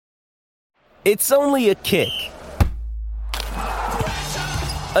It's only a kick,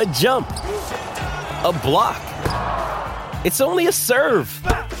 a jump, a block. It's only a serve.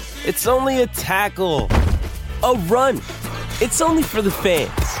 It's only a tackle, a run. It's only for the fans.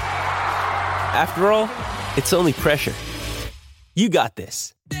 After all, it's only pressure. You got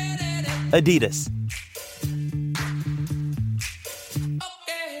this. Adidas.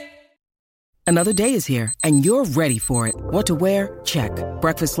 Another day is here, and you're ready for it. What to wear? Check.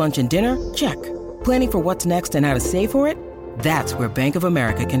 Breakfast, lunch, and dinner? Check. Planning for what's next and how to save for it? That's where Bank of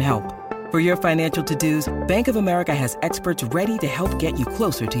America can help. For your financial to-dos, Bank of America has experts ready to help get you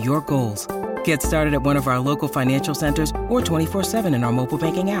closer to your goals. Get started at one of our local financial centers or 24/7 in our mobile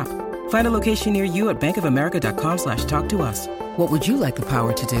banking app. Find a location near you at bankofamerica.com/talktous. What would you like the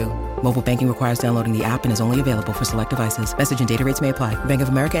power to do? Mobile banking requires downloading the app and is only available for select devices. Message and data rates may apply. Bank of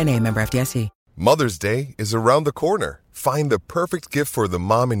America N.A., member FDIC. Mother's Day is around the corner. Find the perfect gift for the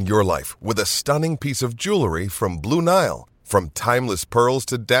mom in your life with a stunning piece of jewelry from Blue Nile. From timeless pearls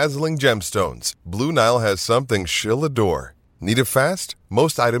to dazzling gemstones, Blue Nile has something she'll adore. Need it fast?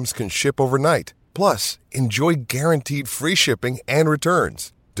 Most items can ship overnight. Plus, enjoy guaranteed free shipping and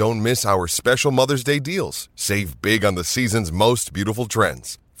returns. Don't miss our special Mother's Day deals. Save big on the season's most beautiful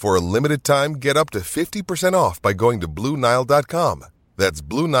trends. For a limited time, get up to 50% off by going to BlueNile.com. That's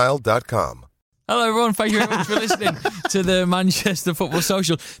BlueNile.com. Hello everyone, thank you very much for listening to the Manchester Football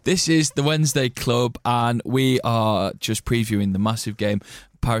Social. This is the Wednesday Club and we are just previewing the massive game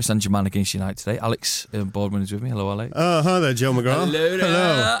Paris Saint-Germain against United today. Alex Boardman is with me. Hello, Alex. Hi there, Joe McGrath. Hello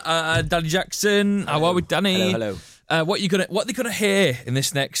there. Danny Jackson. How are we, Danny? Hello. What are they gonna hear in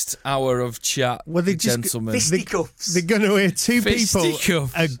this next hour of chat, gentlemen? They're going to hear two people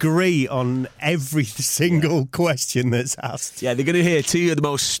agree on every single question that's asked. Yeah, they're going to hear two of the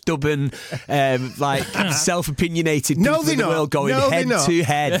most stubborn, self-opinionated people in the world going head to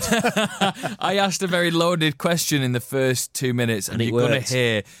head. I asked a very loaded question in the first 2 minutes, and you're going to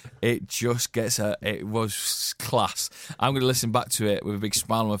hear it just gets it was class. I'm going to listen back to it with a big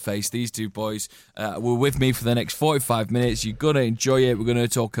smile on my face. These two boys were with me for the next 45 minutes. You're going to enjoy it. We're going to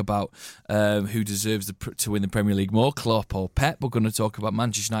talk about who deserves to win the Premier League more, Klopp or Pep. We're going to talk about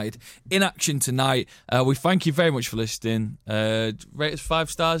Manchester United in action tonight. We thank you very much for listening. Rate us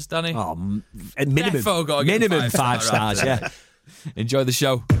 5 stars, Danny? Minimum 5 stars, yeah. Enjoy the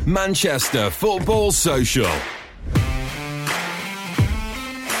show. Manchester Football Social.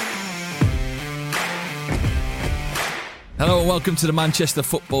 Hello and welcome to the Manchester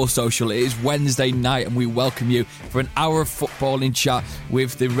Football Social. It is Wednesday night and we welcome you for an hour of footballing chat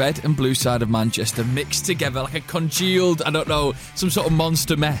with the red and blue side of Manchester mixed together like a congealed, some sort of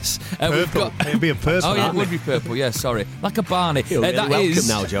monster mess. Purple. It'd be a purple. Oh yeah, it would be purple, yeah, sorry. Like a Barney. Welcome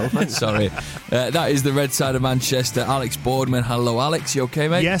now, Joe. Sorry. That is the red side of Manchester. Alex Boardman. Hello, Alex. You okay,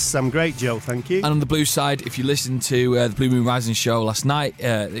 mate? Yes, I'm great, Joe. Thank you. And on the blue side, if you listened to the Blue Moon Rising show last night,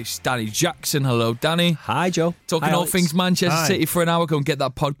 it's Danny Jackson. Hello, Danny. Hi, Joe. Talking Hi, all Alex. things Manchester City for an hour. Go and get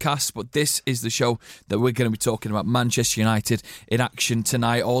that podcast. But this is the show that we're going to be talking about Manchester United in action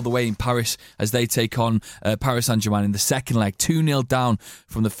tonight, all the way in Paris as they take on Paris Saint-Germain in the second leg. 2-0 down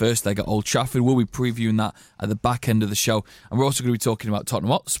from the first leg at Old Trafford. We'll be previewing that at the back end of the show. And we're also going to be talking about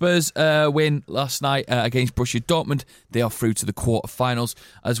Tottenham Hotspur's win last night against Borussia Dortmund. They are through to the quarter-finals,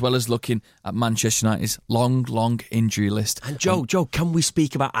 as well as looking at Manchester United's long injury list. And Joe, can we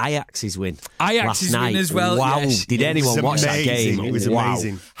speak about Ajax's win? Ajax's last night? win as well. Wow, yes. did anyone watch that game? It was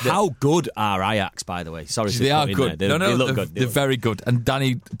amazing. How good are Ajax, by the way? Sorry to They are put in good. there. They look good. They're very good. And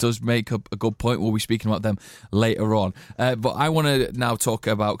Danny does make up a good point. We'll be speaking about them later on. But I want to now talk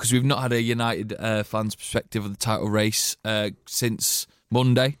about, because we've not had a United fans' perspective of the title race since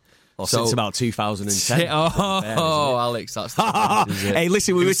Monday. Since about 2010. Alex, that's the point, is it? Hey,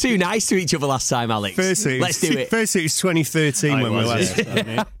 listen, we were too nice to each other last time, Alex. Let's do it. First, it was 2013 when we last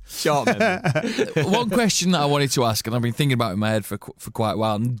done. Short memory. One question that I wanted to ask, and I've been thinking about it in my head for quite a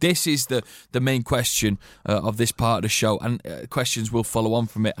while, and this is the main question of this part of the show, and questions will follow on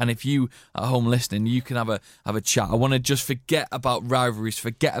from it. And if you at home listening, you can have a chat. I want to just forget about rivalries,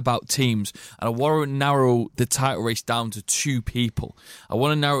 forget about teams, and I want to narrow the title race down to 2 people. I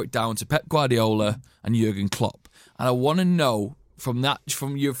want to narrow it down to Pep Guardiola and Jurgen Klopp, and I want to know from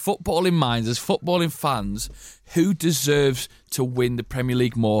your footballing minds as footballing fans, who deserves to win the Premier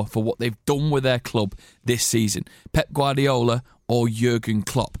League more for what they've done with their club this season? Pep Guardiola or Jurgen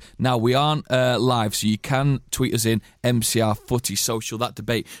Klopp? Now, we aren't live, so you can tweet us in MCR Footy Social. That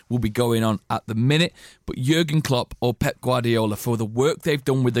debate will be going on at the minute. But Jurgen Klopp or Pep Guardiola, for the work they've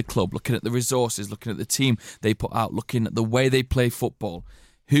done with the club, looking at the resources, looking at the team they put out, looking at the way they play football,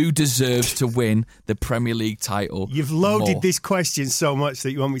 Who deserves to win the Premier League title? You've loaded more? this question so much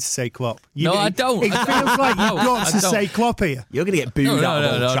that you want me to say Klopp. No, I don't. It feels like you've got to say Klopp here. You're going to get booed out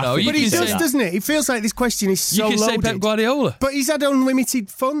of Old Trafford. But he does, doesn't it? It feels like this question is so loaded. You can say Pep Guardiola. But he's had unlimited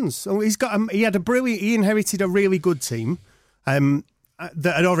funds. So he inherited a really good team that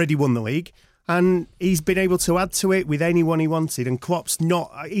had already won the league. And he's been able to add to it with anyone he wanted. And Klopp's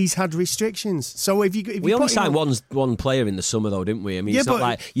not. He's had restrictions. So if we only signed one player in the summer, though, didn't we? I mean, it's not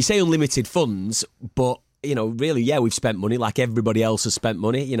like you say unlimited funds, but really, we've spent money like everybody else has spent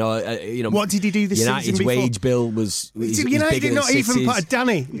money. What did he do this United's season before? wage bill was United are not even part of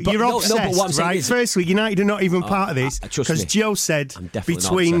Danny. You're obsessed, right? Firstly, United are not even part of this because Joe said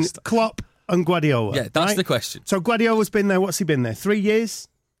between Klopp and Guardiola. Yeah, that's the question. So Guardiola's been there. What's he been there? 3 years.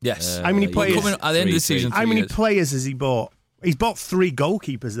 Yes. How many players? Coming at the end of the season. How many players has he bought? He's bought 3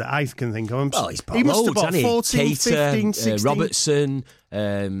 goalkeepers that I can think of. Well, he's bought he must loads, have bought 14, Keita, 15, 16. Robertson.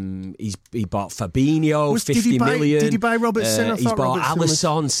 He bought Fabinho, 50 million. Did he buy Robertson? He's bought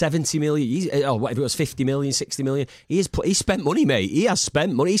Alisson, 70 million. Whatever it was, 50 million, 60 million. He's spent money, mate. He has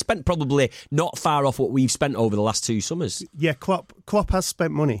spent money. He spent probably not far off what we've spent over the last 2 summers. Yeah, Klopp has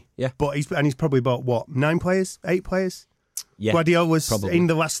spent money. Yeah, but he's probably bought what, 9 players, 8 players. Yeah, Guardiola's probably. In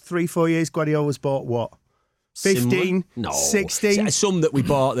the last 3-4 years. Guardiola's bought what? 15, no, 16. Some that we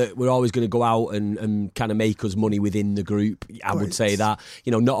bought that we're always going to go out and kind of make us money within the group. I would say that,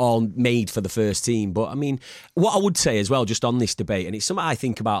 not all made for the first team. But I mean, what I would say as well, just on this debate, and it's something I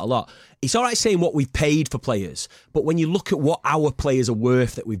think about a lot, it's all right saying what we've paid for players, but when you look at what our players are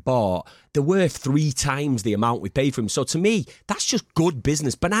worth that we've bought, they're worth 3 times the amount we paid for them. So to me, that's just good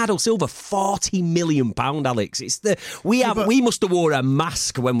business. Bernardo Silva, £40 million, Alex. We must have wore a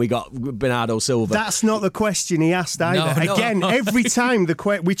mask when we got Bernardo Silva. That's not the question he asked either. No. Again, every time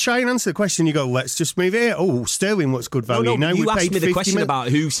we try and answer the question, you go, let's just move it. Oh, Sterling looks good value. Now you we asked paid me the 50 question million. about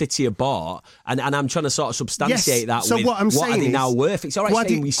who City have bought, and I'm trying to sort of substantiate that so with what I'm saying are they is, now worth. It's all right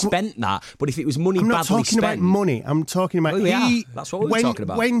saying we spent that, but if it was money I'm badly not talking spent... about money. I'm talking about... That's what we were talking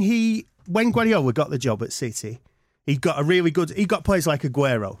about. When Guardiola got the job at City, he got players like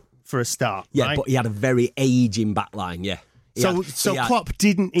Aguero for a start. Yeah, right? but he had a very ageing backline, yeah. So Klopp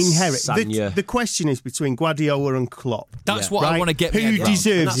didn't inherit. The question is between Guardiola and Klopp. That's what I want to get. Who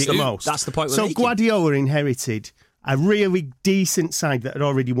deserves it the most? That's the point we're so making. Guardiola inherited a really decent side that had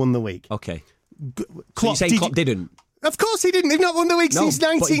already won the league. Okay. Klopp, so you're saying Klopp didn't? Of course he didn't. They've not won the league since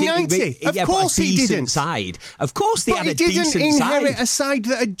 1990. Of course he didn't. Side. Of course they had a decent side. But he didn't inherit a side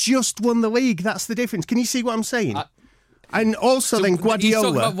that had just won the league. That's the difference. Can you see what I'm saying? And also then Guardiola. He's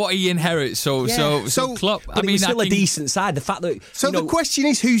talking about what he inherits. So Klopp. But it's still a decent side. The fact that the question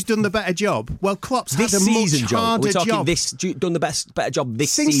is who's done the better job. Well, Klopp's this had a season, much harder job. job. Done the better job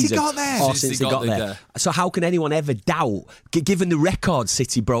this since season. He got there. Or since he got there. So how can anyone ever doubt, given the record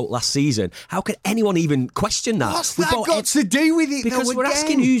City broke last season? How can anyone even question that? What's that got to do with it? Because we're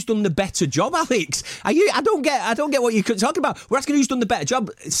asking who's done the better job, Alex. I don't get what you're talking about. We're asking who's done the better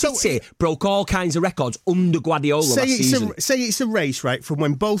job. City broke all kinds of records under Guardiola last season. Say it's a race, right, from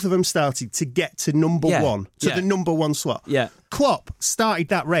when both of them started to get to number one, the number one slot. Yeah. Klopp started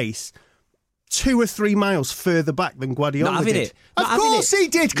that race 2 or 3 miles further back than Guardiola did. Of course he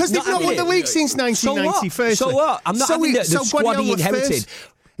did, because they've not won the league since 1990. So what? I'm not having the squad he inherited.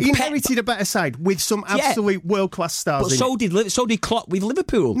 He inherited a better side with some absolute world-class stars. But so did Klopp with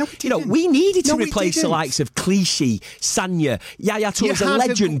Liverpool. No, we needed to replace the likes of Clichy, Sanya. Yaya Toure's a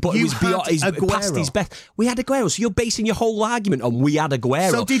legend, but he was past his best. We had Aguero, so you're basing your whole argument on we had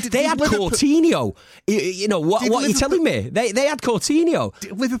Aguero. So they had Coutinho. What are you telling me? They had Coutinho.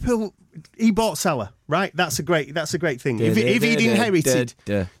 Liverpool. He bought Salah, right? That's a great thing. If he'd inherited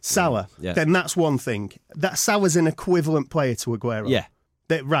Salah, then that's one thing. That Salah's an equivalent player to Aguero. Yeah.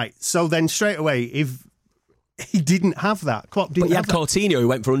 Right. So then straight away, if he didn't have that, Klopp didn't have that. But you had Coutinho who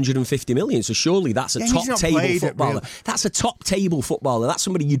went for 150 million, so surely that's a top-table footballer. That's a top-table footballer. That's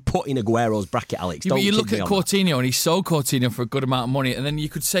somebody you'd put in Aguero's bracket, Alex. But you look at Coutinho, and he sold Coutinho for a good amount of money, and then you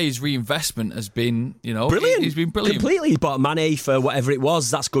could say his reinvestment has been, brilliant. He's been brilliant. Completely. He bought Mane for whatever it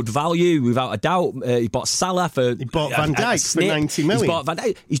was. That's good value, without a doubt. He bought Salah for... He bought Van Dijk for 90 million. He's bought Van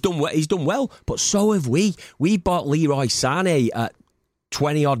Dijk. He's done well, but so have we. We bought Leroy Sané at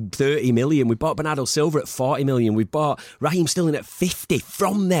 20 odd 30 million. We bought Bernardo Silva at 40 million. We bought Raheem Sterling at 50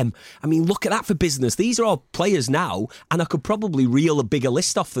 from them. I mean, look at that for business. These are all players now, and I could probably reel a bigger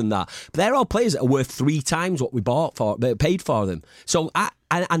list off than that. But they're all players that are worth 3 times what we paid for them. So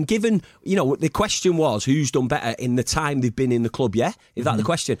And given, the question was who's done better in the time they've been in the club, yeah? Is that the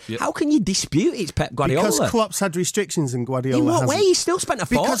question? Yep. How can you dispute it's Pep Guardiola? Because Klopp's had restrictions and Guardiola in what hasn't. way? He still spent a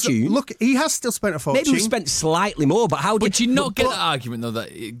fortune. Look, he has still spent a fortune. Maybe we spent slightly more, but how did... But you not get the argument, though, that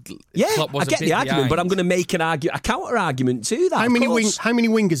Klopp was I get the argument, but I'm going to make a counter-argument to that. How many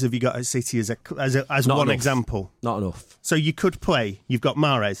wingers have you got at City as one enough. example? Not enough. So you could play, you've got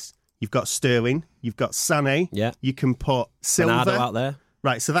Mahrez, you've got Sterling, you've got Sané, you can put Silva. Bernardo out there.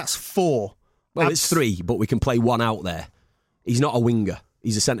 Right, so that's 4. Well, it's 3, but we can play one out there. He's not a winger.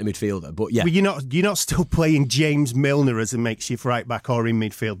 He's a centre midfielder, but yeah. But you're not still playing James Milner as a makeshift right back or in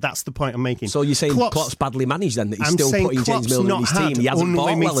midfield. That's the point I'm making. So you're saying Klopp's badly managed then, that he's still putting James Milner in his team? He hasn't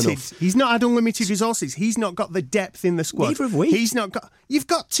bought well enough. He's not had unlimited resources. He's not got the depth in the squad. Neither have we. He's not got. You've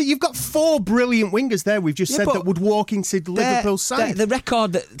got 4 brilliant wingers there. We've just said that would walk into Liverpool's side. The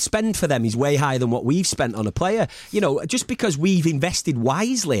record that spend for them is way higher than what we've spent on a player. Just because we've invested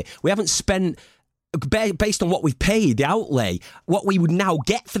wisely, we haven't spent. Based on what we've paid, the outlay, what we would now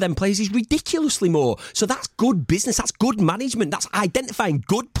get for them players is ridiculously more. So that's good business, that's good management, that's identifying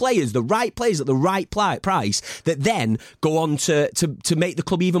good players, the right players at the right price that then go on to make the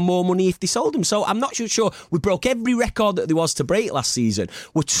club even more money if they sold them. So I'm not sure. We broke every record that there was to break last season.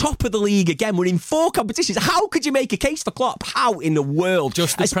 We're top of the league again. We're in 4 competitions. How could you make a case for Klopp? How in the world?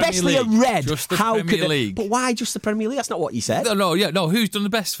 Just the Especially Premier League. a red. Just the how Premier could League. But why just the Premier League? That's not what you said. No. Who's done the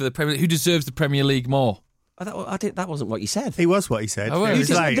best for the Premier League? Who deserves the Premier League more? That wasn't what you said. It was what he said. Oh, well, it was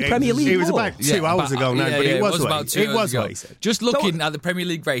the Premier League It was more. about 2 hours ago now, but it was what he said. Just looking at the Premier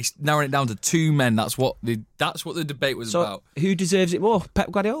League race, narrowing it down to 2 men. That's what the debate was about. Who deserves it more? Pep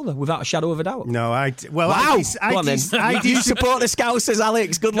Guardiola, without a shadow of a doubt. No, Wow. Go on then. You support the Scousers,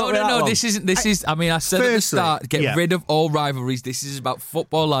 Alex. Good luck with that one. This is. I mean, I said at the start, get rid of all rivalries. This is about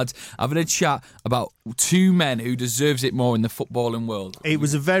football lads having a chat about 2 men who deserves it more in the footballing world. It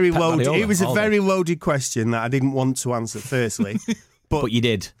was a very loaded question that I didn't want to answer. Firstly, but you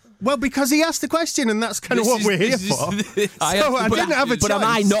did. Well, because he asked the question, and that's kind of what we're here for. I didn't have a choice. But am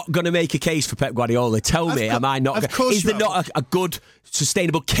I not going to make a case for Pep Guardiola? Tell me, am I not? Of course, is there not a good,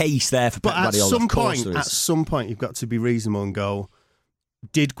 sustainable case there for Pep Guardiola? At some point, you've got to be reasonable and go,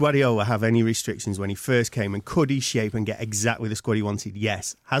 did Guardiola have any restrictions when he first came, and could he shape and get exactly the squad he wanted?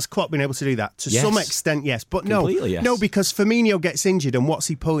 Yes. Has Klopp been able to do that? To some extent, yes. But yes. No, because Firmino gets injured, and what's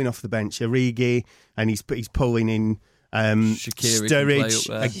he pulling off the bench? Origi, and he's pulling in Sturridge.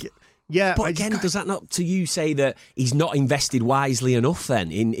 But again, does that not to you say that he's not invested wisely enough then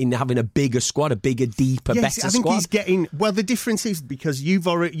in having a bigger squad, a bigger, deper, better squad? I think he's getting. Well, the difference is because you're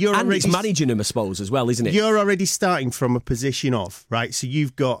already it's managing him, I suppose, as well, isn't it? You're already starting from a position of right. So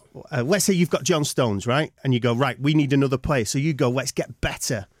you've got, let's say you've got John Stones, right, and you go right. We need another player. So you go, let's get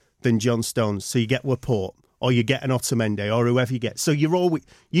better than John Stones. So you get Laporte, or you get an Otamendi, or whoever you get. So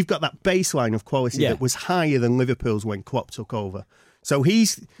you've got that baseline of quality that was higher than Liverpool's when Klopp took over. So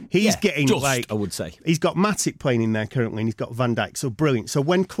he's getting I would say he's got Matic playing in there currently, and he's got Van Dijk. So brilliant. So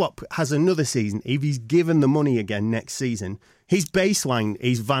when Klopp has another season, if he's given the money again next season, his baseline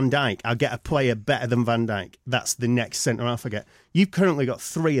is Van Dijk. I'll get a player better than Van Dijk. That's the next centre half I get. You've currently got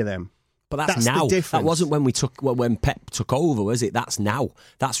 3 of them. But that's now. That wasn't when Pep took over, was it? That's now.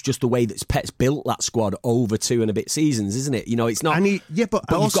 That's just the way that Pep's built that squad over 2 and a bit seasons, isn't it? It's not.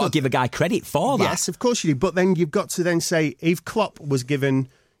 But also, you've got to give a guy credit for that. Yes, of course you do. But then you've got to then say, if Klopp was given,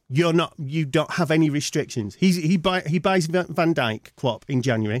 you don't have any restrictions. He buys Van Dijk, Klopp, in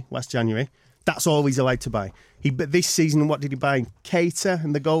last January. That's all he's allowed to buy. But this season, what did he buy? Keita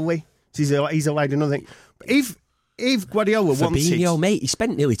and the goalie. So he's allowed another thing. But if Guardiola Fabinho, mate, he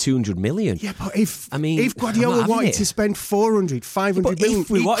spent nearly 200 million. Yeah, but if Guardiola wanted to spend 400, 500 million,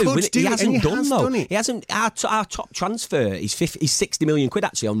 he hasn't done it. He hasn't. Our top transfer is 60 million quid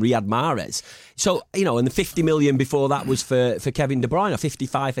actually on Riyad Mahrez. So and the 50 million before that was for Kevin De Bruyne, or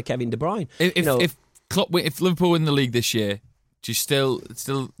 55 for Kevin De Bruyne. If Liverpool win the league this year, do you still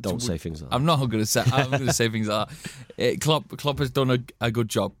don't say things like that. I'm not going to say. I'm going to say things like that. Klopp has done a good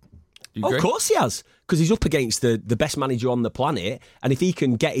job. Of course he has, because he's up against the best manager on the planet, and if he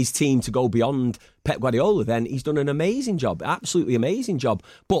can get his team to go beyond Pep Guardiola, then he's done an amazing job, absolutely amazing job.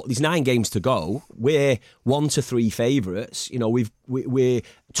 But there's 9 games to go. We're 1 to 3 favourites. We're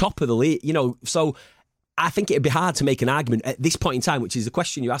top of the league. So I think it'd be hard to make an argument at this point in time, which is the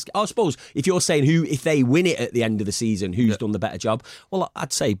question you ask. I suppose if you're saying if they win it at the end of the season, who's done the better job? Well,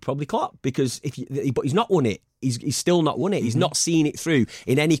 I'd say probably Klopp, because but he's not won it. He's still not won it. He's not seen it through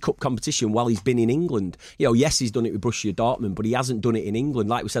in any cup competition while he's been in England. Yes, he's done it with Borussia Dortmund, but he hasn't done it in England.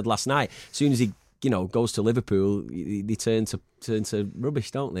 Like we said last night, as soon as he goes to Liverpool, they turn to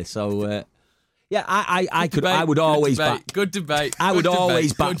rubbish, don't they? So Yeah, I Debate, would always back. Good debate. I would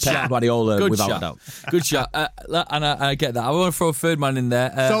always back Pep Guardiola without a doubt. Good shot. And I get that. I want to throw a third man in there.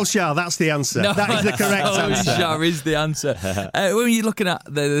 Solskjaer, that's the answer. That is the correct answer. Solskjaer is the answer. When you're looking at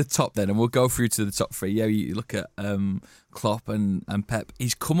the top then, and we'll go through to the top three. Yeah, you look at Klopp and Pep.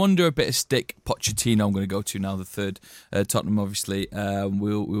 He's come under a bit of stick. Pochettino, I'm going to go to now, the third. Tottenham, obviously.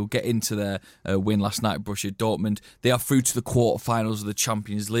 We'll get into their win last night at Borussia Dortmund. They are through to the quarterfinals of the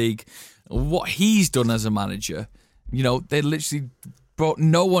Champions League. What he's done as a manager, they literally brought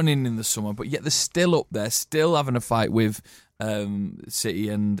no one in the summer, but yet they're still up there, still having a fight with City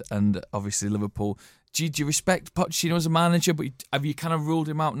and obviously Liverpool. Do you respect Pochettino as a manager, but have you kind of ruled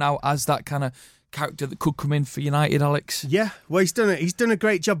him out now as that kind of character that could come in for United, Alex? Yeah, well, he's done a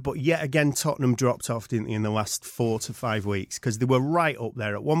great job, but yet again, Tottenham dropped off, didn't they, in the last 4 to 5 weeks, because they were right up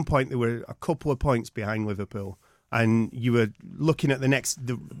there. At one point, they were a couple of points behind Liverpool. And you were looking at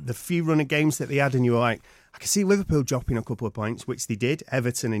the few run of games that they had, and you were like, I can see Liverpool dropping a couple of points, which they did.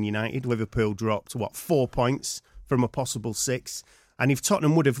 Everton and United. Liverpool dropped, 4 points from a possible 6. And if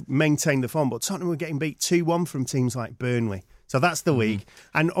Tottenham would have maintained the form, but Tottenham were getting beat 2-1 from teams like Burnley. So that's the league.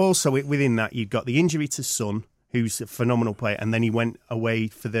 And also within that, you've got the injury to Son, who's a phenomenal player, and then he went away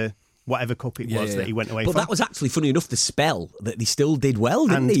for the whatever cup it was that he went away from. But that was actually, funny enough, the spell that they still did well,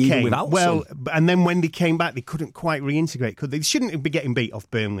 didn't they? Even without Son. And then when they came back, they couldn't quite reintegrate. They shouldn't be getting beat off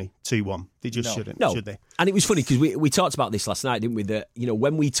Burnley 2-1. They just shouldn't, should they? And it was funny because we talked about this last night, didn't we? That,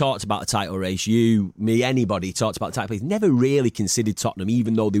 when we talked about the title race, you, me, anybody talked about the title race, never really considered Tottenham,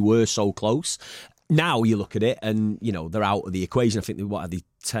 even though they were so close. Now you look at it and, they're out of the equation. I think, what are they,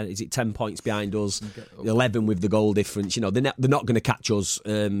 10, is it 10 points behind us? 11 with the goal difference. They're not going to catch us.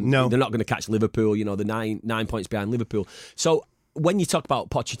 No. They're not going to catch Liverpool. They're 9 points behind Liverpool. So when you talk about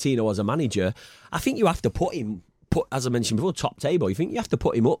Pochettino as a manager, I think you have to put, as I mentioned before, top table. You think you have to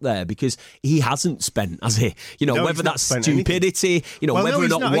put him up there because he hasn't spent, has he? Whether that's stupidity, whether or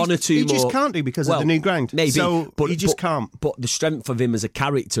not one or two he more. He just can't do because of the new ground. Maybe. So he just can't. But the strength of him as a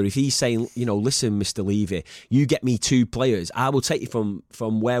character, if he's saying, listen, Mr. Levy, you get me 2 players, I will take you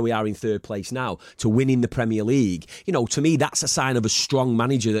from where we are in third place now to winning the Premier League. To me, that's a sign of a strong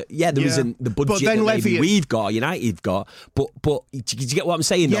manager that, there isn't the budget that maybe we've got, United got. But do you get what I'm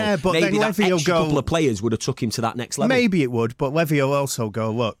saying, though? Yeah, but maybe then that Levy extra couple of players would have took him to that next level. Maybe it would, but Levy will also go,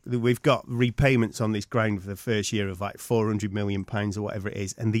 look, we've got repayments on this ground for the first year of like £400 million or whatever it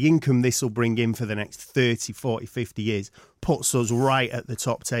is, and the income this will bring in for the next 30, 40, 50 years puts us right at the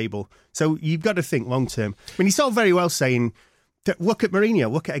top table. So you've got to think long term. I mean, he's all very well saying, look at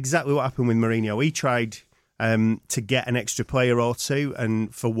Mourinho, look at exactly what happened with Mourinho. He tried to get an extra player or two,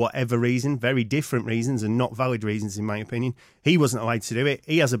 and for whatever reason, very different reasons and not valid reasons in my opinion, he wasn't allowed to do it.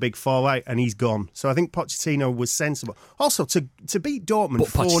 He has a big fallout and he's gone. So I think Pochettino was sensible. Also, to beat Dortmund 4-0. But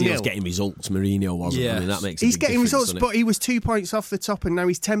Pochettino's getting results, Mourinho wasn't. Yeah. I mean, that makes a He's big getting results, but he was 2 points off the top and now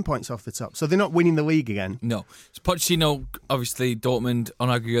he's 10 points off the top. So they're not winning the league again. No. So Pochettino, obviously, Dortmund, on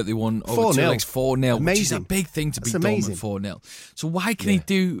aggregate, they won over 2 legs 4-0, which is a big thing to beat Dortmund 4-0. So why can he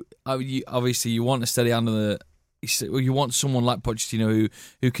do... Obviously, you want a steady hand on the... You want someone like Pochettino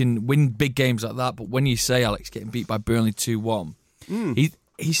who can win big games like that, but when you say, Alex, getting beat by Burnley 2-1,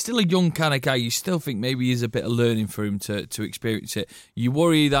 he's still a young kind of guy. You still think maybe there's a bit of learning for him to experience it. You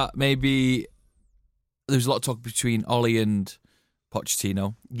worry that maybe there's a lot of talk between Ollie and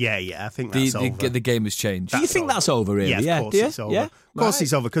Pochettino. Yeah, I think that's over. The game has changed. Do you think that's over, really? Yeah, of course it's over. Yeah? Of course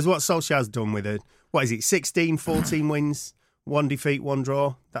it's over, because what Solskjaer's done with it, 16, 14 wins? 1 defeat, 1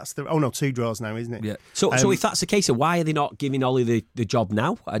 draw. That's 2 draws now, isn't it? Yeah. So if that's the case, why are they not giving Ollie the job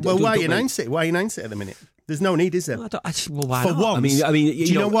now? Why announce it? Why announce it at the minute? There's no need, is there? Why For not? once. I mean,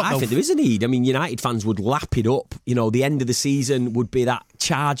 you know what? I think there is a need. I mean, United fans would lap it up. The end of the season would be that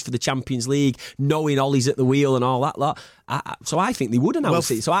charge for the Champions League, knowing Ollie's at the wheel and all that lot. So I think they would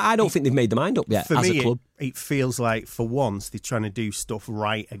announce it. So I don't think they've made their mind up yet as a club. It feels like for once they're trying to do stuff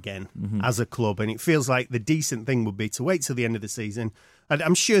right again as a club, and it feels like the decent thing would be to wait till the end of the season. And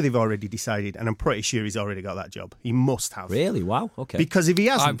I'm sure they've already decided, and I'm pretty sure he's already got that job. He must have. Really? Wow. Okay. Because if he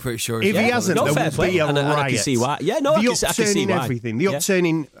hasn't, I'm pretty sure. If he hasn't, there will be a riot. I can see why. Yeah, no, I can see why. Everything. The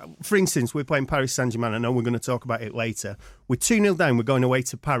upturning. For instance, we're playing Paris Saint-Germain. I know we're going to talk about it later. We're 2-0 down. We're going away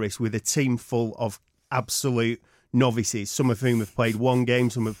to Paris with a team full of absolute novices. Some of whom have played 1 game,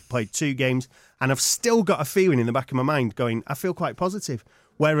 some have played 2 games, and I've still got a feeling in the back of my mind going, I feel quite positive.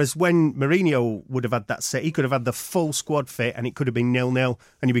 Whereas when Mourinho would have had that set, he could have had the full squad fit and it could have been 0-0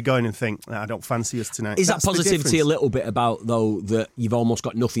 and you'd be going and think, I don't fancy us tonight. Is that positivity a little bit about, though, that you've almost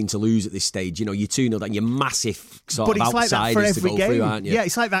got nothing to lose at this stage? You're 2-0 and you're massive sort of outsiders to go through, aren't you? Yeah,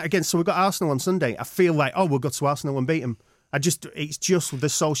 it's like that against, so we've got Arsenal on Sunday. I feel like, we'll go to Arsenal and beat them. It's just the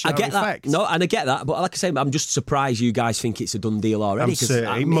social I get effect. that. No, and I get that. But like I say, I'm just surprised you guys think it's a done deal already.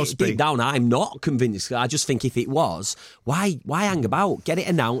 It must be. Deep down, I'm not convinced. I just think if it was, why hang about? Get it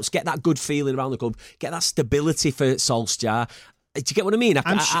announced. Get that good feeling around the club. Get that stability for Solskjaer. Do you get what I mean?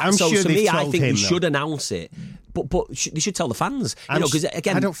 I'm so sure to me, I told think him, you should announce it. But they should tell the fans, because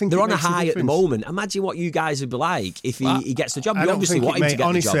again, I don't think they're it on a makes a high at the difference. moment. Imagine what you guys would be like if he gets the job. You obviously want him to get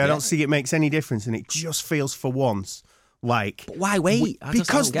honestly, the job. I don't see it makes any difference, and it just feels for once like. But why wait?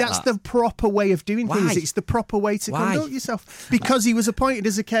 Because that's the proper way of doing things. It's the proper way to conduct yourself. Because he was appointed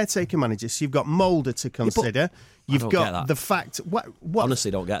as a caretaker manager, so you've got Mulder to consider. You've got the fact. What?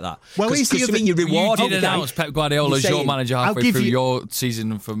 Honestly, don't get that. Well, because to me, you reward. You did announce Pep Guardiola as your manager halfway through your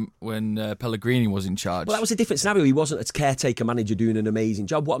season from when Pellegrini was in charge. Well, that was a different scenario. He wasn't a caretaker manager doing an amazing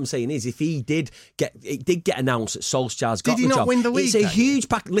job. What I'm saying is, if he did get announced that Solskjaer's got the job, did he not win the league? It's a huge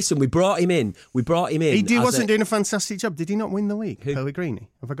pack. Listen, we brought him in. He wasn't doing a fantastic job. Did he not win the league? Pellegrini?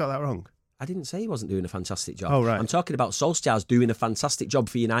 Have I got that wrong? I didn't say he wasn't doing a fantastic job. Oh, right. I'm talking about Solskjaer's doing a fantastic job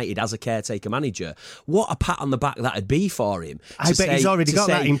for United as a caretaker manager. What a pat on the back that'd be for him. I bet he's already got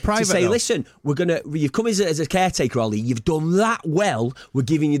that in private. To say, listen, you've come as a caretaker, Ollie. You've done that well. We're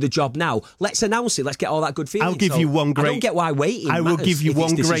giving you the job now. Let's announce it. Let's get all that good feeling. I'll give you one great. I don't get why waiting. I will give you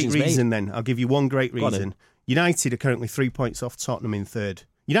one great reason. Made. Then I'll give you one great reason. United are currently 3 points off Tottenham in third.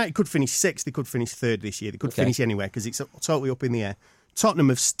 United could finish sixth. They could finish third this year. They could finish anywhere because it's totally up in the air. Tottenham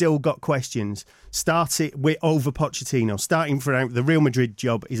have still got questions. Over Pochettino. Starting for the Real Madrid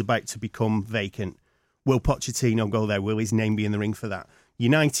job is about to become vacant. Will Pochettino go there? Will his name be in the ring for that?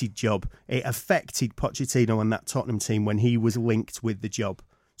 United job, it affected Pochettino and that Tottenham team when he was linked with the job.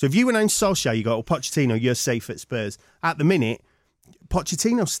 So if you announce Solskjaer, you go, Pochettino, you're safe at Spurs. At the minute,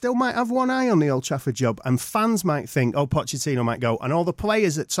 Pochettino still might have one eye on the Old Trafford job, and fans might think, Pochettino might go, and all the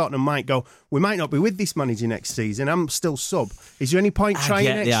players at Tottenham might go, we might not be with this manager next season. I'm still sub. Is there any point trying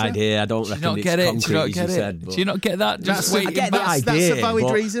next year? I get the idea. I don't reckon it's concrete, as you said. Do you not get that? I get the idea. That's a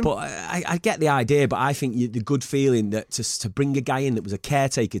valid reason. But I get the idea, but I think the good feeling that to bring a guy in that was a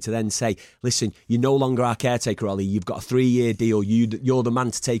caretaker to then say, listen, you're no longer our caretaker, Ollie. You've got a 3-year deal. You're the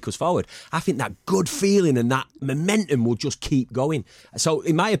man to take us forward. I think that good feeling and that momentum will just keep going. So,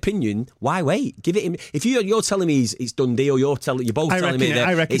 in my opinion, why wait? Give it him. If you're telling me it's done deal, you're both telling me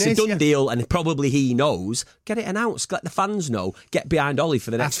that it's a done deal, and probably he knows. Get it announced. Let the fans know. Get behind Ollie for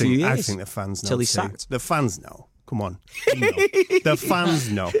the next few years. I think the fans know till he's sacked. The fans know. Come on, the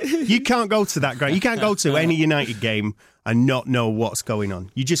fans know. You can't go to that ground. You can't go to any United game and not know what's going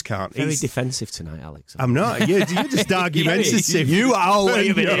on. You just can't. Very defensive tonight, Alex. I'm not. You're just argumentative. You are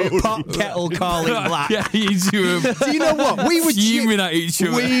always pot kettle calling black. Yeah, you do. Do you know what? We would fuming at each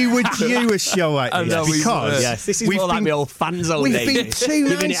other. We would do a show like this because this is more like my old fan zone. We've been too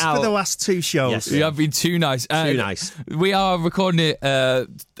nice for the last two shows. Yes, we have been too nice. Too nice. We are recording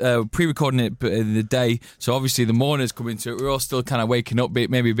it, pre-recording it in the day, so obviously the morning's coming to it. We're all still kind of waking up,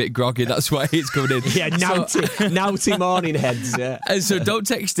 maybe a bit groggy. That's why it's coming in. Yeah, naughty morning heads. Yeah. And so don't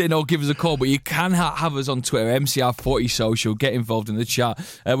text in or give us a call, but you can have us on Twitter, MCR40 Social. Get involved in the chat.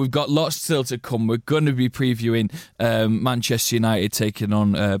 We've got lots still to come. We're going to be previewing Manchester United taking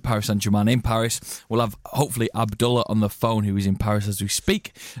on Paris Saint-Germain in Paris. We'll have hopefully Abdullah on the phone, who is in Paris as we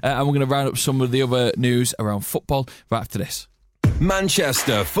speak, and we're going to round up some of the other news around football right after this.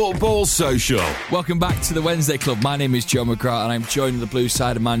 Manchester Football Social. Welcome back to the Wednesday Club. My name is Joe McGrath and I'm joined on the blue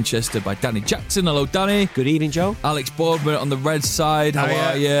side of Manchester by Danny Jackson. Hello, Danny. Good evening, Joe. Alex Boardman on the red side. How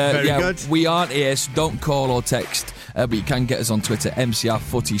are you? Very good. We aren't here, so don't call or text, but you can get us on Twitter, MCR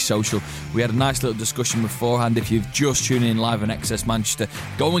Footy Social. We had a nice little discussion beforehand. If you've just tuned in live on XS Manchester,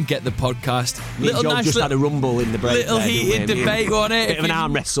 go and get the podcast. Joe just had a rumble in the break. Little heated debate on it. Bit of an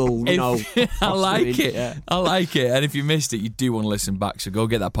arm wrestle, I like it. I like it. And if you missed it, you do want to listen back, so go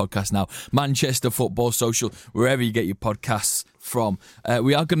get that podcast now. Manchester Football Social, wherever you get your podcasts from.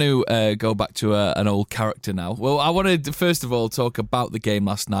 We are going to go back to an old character now. Well, I wanted to first of all talk about the game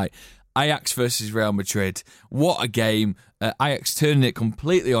last night. Ajax versus Real Madrid. What a game. Ajax turning it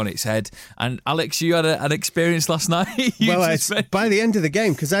completely on its head. And Alex, you had an experience last night. By the end of the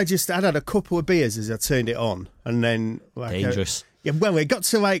game, because I'd had a couple of beers as I turned it on, and then dangerous. It got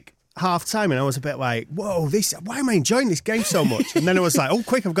to half time and I was a bit like, whoa, why am I enjoying this game so much? And then I was like, oh,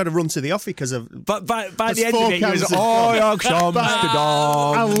 quick, I've got to run to the office because of. But by the end of it, it was Amsterdam.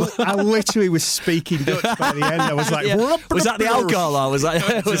 I literally was speaking Dutch by the end. I was like, was that the alcohol or was that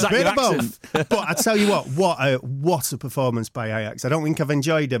your accent? But I tell you what a performance by Ajax. I don't think I've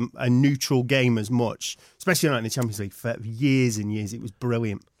enjoyed a neutral game as much, especially not in the Champions League, for years and years. It was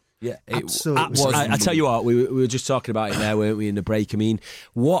brilliant. Yeah, absolutely. I tell you what, we were just talking about it there, weren't we, in the break? I mean,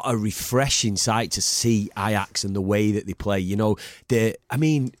 what a refreshing sight to see Ajax and the way that they play. You know,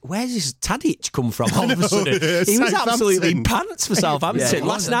 where's this Tadic come from all of a sudden? He was absolutely pants for Southampton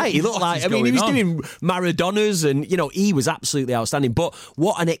last night. He looked like, he was doing Maradonas and, you know, he was absolutely outstanding. But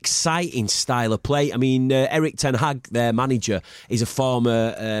what an exciting style of play. I mean, Erik ten Hag, their manager, is a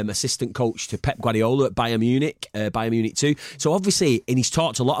former assistant coach to Pep Guardiola at Bayern Munich 2. So obviously, and he's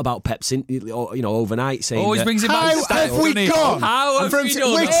talked a lot about Pep's, overnight, saying always brings it back to style. How have we gone? How have we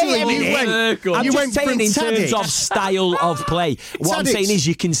done? I'm just saying in terms of style of play. What I'm saying is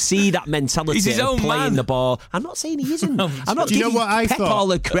you can see that mentality of playing the ball. I'm not saying he isn't. I'm not giving Pep all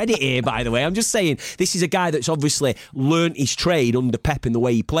the credit here, by the way. I'm just saying this is a guy that's obviously learnt his trade under Pep in the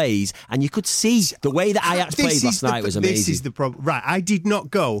way he plays, and you could see the way that Ajax played last night was amazing. This is the problem. Right, I did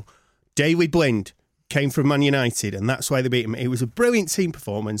not go. Daley Blind came from Man United, and that's why they beat him. It was a brilliant team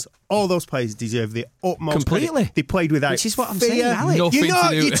performance. All those players deserve the utmost completely credit. They played without which is what I'm fear. saying, Alex.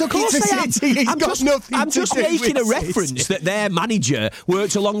 You took it to City. I'm just making a reference that their manager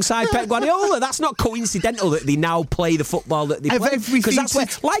worked alongside Pep Guardiola. That's not coincidental that they now play the football that they play. Because that's where,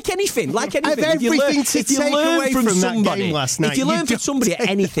 like anything, if you learn from somebody last night, if you learn from somebody at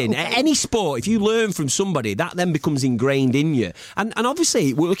anything, at any sport, if you learn from somebody, that then becomes ingrained in you. And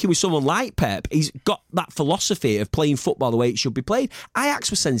obviously, we're working with someone like Pep. He's got that philosophy of playing football the way it should be played.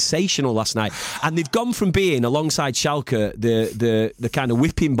 Ajax was sensational last night, and they've gone from being alongside Schalke the kind of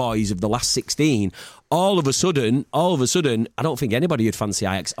whipping boys of the last 16. All of a sudden, I don't think anybody would fancy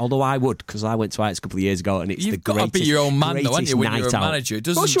Ajax, although I would, because I went to Ajax a couple of years ago, and it's You've the greatest. You've got to be your own man, though, haven't you, when you're a manager? It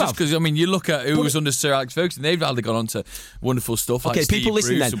doesn't just because, I mean, you look at who was under Sir Alex Ferguson, they've hardly gone on to wonderful stuff like Steve people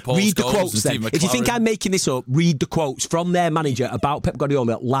listening Bruce then, and Paul read the Scholes quotes then. If you think I'm making this up, read the quotes from their manager about Pep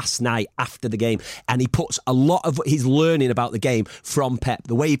Guardiola last night after the game, and he puts a lot of his learning about the game from Pep,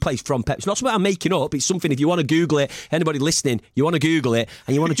 the way he plays from Pep. It's not something I'm making up, it's something, if you want to Google it, anybody listening, you want to Google it,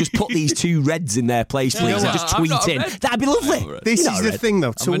 and you want to just put these two reds in their place, please, and just tweet in. That'd be lovely. This is the thing,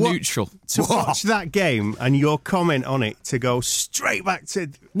 though. To watch that game and your comment on it, to go straight back to,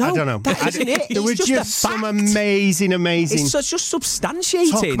 I don't know. That isn't it. There were just some amazing. It's just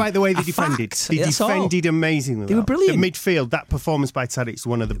substantiating. Talk about the way they defended. They defended amazingly. They were brilliant. The midfield, that performance by Tadic is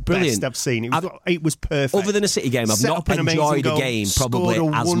one of the best I've seen. It was perfect. Other than a City game, I've not enjoyed a game probably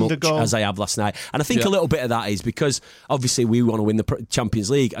as much as I have last night. And I think a little bit of that is because obviously we want to win the Champions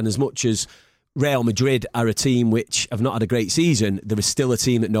League, and as much as Real Madrid are a team which have not had a great season, there is still a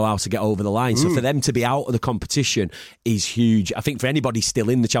team that know how to get over the line. So for them to be out of the competition is huge. I think for anybody still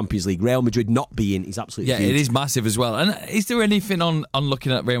in the Champions League, Real Madrid not being is absolutely huge. Yeah, it is massive as well. And is there anything on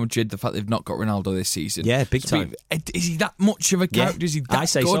looking at Real Madrid, the fact they've not got Ronaldo this season? Yeah, big time. Is he that much of a character? Yeah, is he that I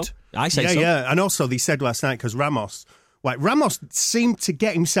say good? So. I say so. Yeah, and also they said last night, because Ramos seemed to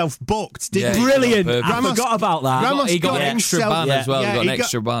get himself booked. Brilliant. I forgot about that. He got an extra ban as well. He got an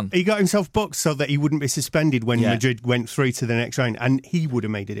extra ban. He got himself booked so that he wouldn't be suspended when Madrid went through to the next round, and he would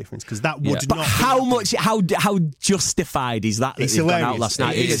have made a difference, because that would not. But how justified is that? It's they've hilarious. gone out last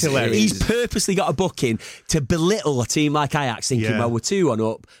night. It's hilarious. He's purposely got a booking to belittle a team like Ajax, thinking, well, we're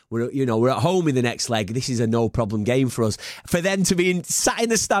 2-1 up. We're at home in the next leg. This is a no problem game for us. For them to be sat in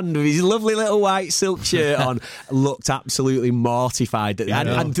the stand with his lovely little white silk shirt on, looked absolutely mortified.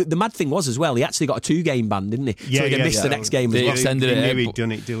 And the mad thing was as well, he actually got a 2-game ban, didn't he? So he missed the next game as well. Extended it. He'd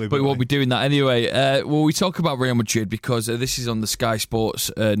done it deliberately. But he won't be doing that anyway. Well, we talk about Real Madrid because this is on the Sky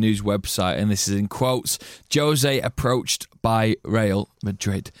Sports news website, and this is in quotes: Jose approached by Real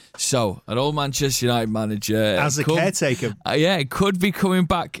Madrid. So, an old Manchester United manager as a caretaker, it could be coming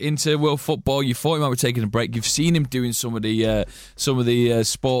back into world football. You thought he might be taking a break. You've seen him doing some of the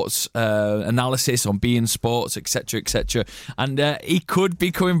sports analysis on beIN Sports, etc., and he could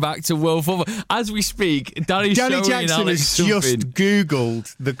be coming back to world football as we speak. Danny Jackson has just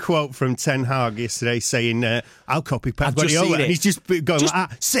googled the quote from Ten Hag yesterday, saying, "I'll copy Pep Guardiola," and he's just going,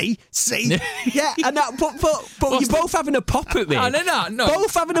 "See." Yeah, and that, but you're both having a pop at me. No.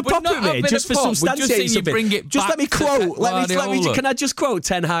 Both having a pop at me just for substantiating something. Just let me quote. Can I just quote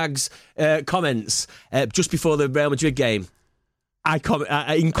Ten Hag's comments just before the Real Madrid game?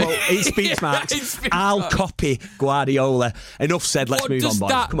 In speech marks, I'll copy Guardiola. Enough said, let's move on, boys. What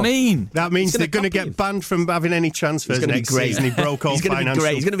does that mean? That means they're going to get banned from having any transfers next season. He broke all financial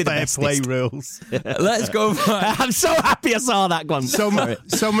fair play rules. Let's go. I'm so happy I saw that one. So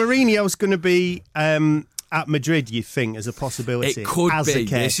Mourinho's going to be at Madrid, you think, as a possibility? It could as be. A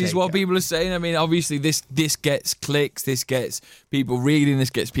this is what people are saying. I mean, obviously, this gets clicks, this gets people reading, this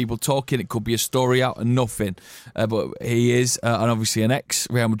gets people talking. It could be a story out of nothing. But he is, and obviously, an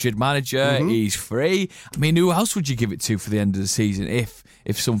ex-Real Madrid manager. He's free. I mean, who else would you give it to for the end of the season if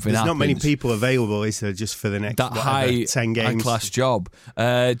something There's happens? not many people available, is there, just for the next that high 10 games. high-class job.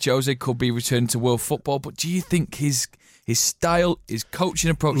 Jose could be returned to world football, but do you think his style, his coaching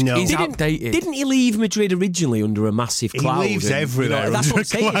approach is outdated? Didn't he leave Madrid originally under a massive cloud? He leaves everywhere that's under what I'm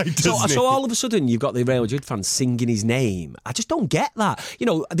saying. a cloud, So all of a sudden, you've got the Real Madrid fans singing his name. I just don't get that.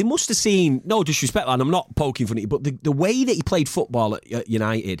 They must have seen, no disrespect, and I'm not poking fun at you, but the way that he played football at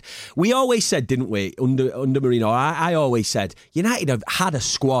United, we always said, didn't we, under Mourinho, I always said, United have had a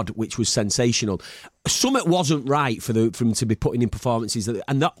squad which was sensational. Something wasn't right for him to be putting in performances,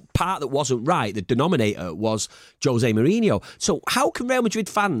 and that part that wasn't right, the denominator, was Jose Mourinho. So how can Real Madrid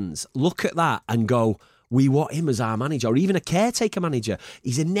fans look at that and go, we want him as our manager, or even a caretaker manager?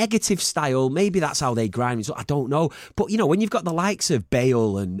 He's a negative style. Maybe that's how they grind. I don't know. But, when you've got the likes of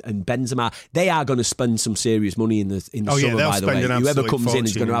Bale and Benzema, they are going to spend some serious money in the summer, by the way. Whoever comes in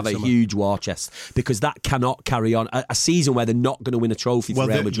is going to have a huge war chest, because that cannot carry on. A season where they're not going to win a trophy for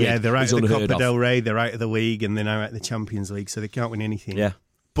Real Madrid. Yeah, they're out is of the unheard Copa of. del Rey, they're out of the league, and they're now out of the Champions League, so they can't win anything. Yeah.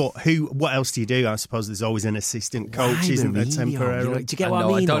 But what else do you do? I suppose there's always an assistant coach, isn't there, temporarily? Do you get what I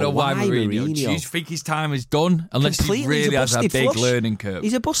mean? I don't know why Mourinho. Mourinho? Do you think his time is done? Unless Completely. he really has a big flush. learning curve.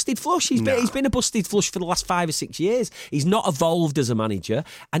 He's a busted flush. He's been a busted flush for the last 5 or 6 years. He's not evolved as a manager.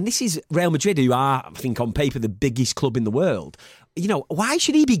 And this is Real Madrid, who are, I think, on paper, the biggest club in the world. Why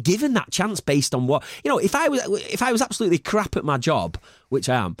should he be given that chance based on what? If I was absolutely crap at my job, which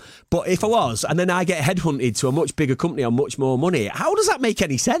I am, but if I was, and then I get headhunted to a much bigger company on much more money, how does that make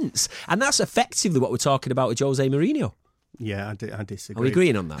any sense? And that's effectively what we're talking about with Jose Mourinho. Yeah, I disagree. Are we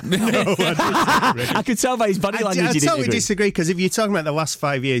agreeing on that? No, I disagree. I could tell by his body language I you didn't totally agree. disagree, because if you're talking about the last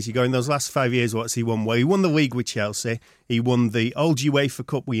 5 years, you go, in those last 5 years, what's he won? Well, he won the league with Chelsea. He won the old UEFA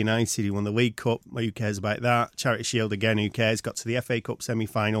Cup with United. He won the League Cup. Well, who cares about that? Charity Shield again, who cares? Got to the FA Cup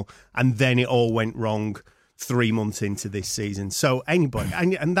semi-final. And then it all went wrong 3 months into this season. So anybody,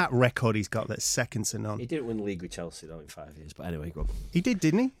 and that record he's got, that's second to none. He didn't win the league with Chelsea, though, in 5 years. But anyway, go on. He did,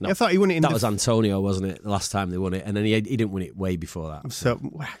 didn't he? No. I thought he won it in That was Antonio, wasn't it? The last time they won it. And then he didn't win it way before that. So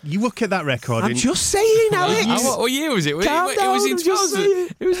you look at that record. I'm just saying, Alex. What year was it? Calm down, I'm just saying.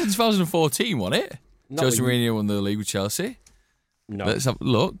 It was in 2014, wasn't it? Jose Mourinho won the league with Chelsea. No. Let's have a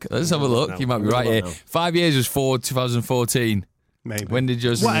look. You might be right here. 5 years was 2014. Maybe. When did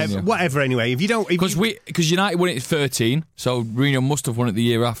Jose Mourinho? Whatever, anyway. If you don't... Because United won it in 13, so Mourinho must have won it the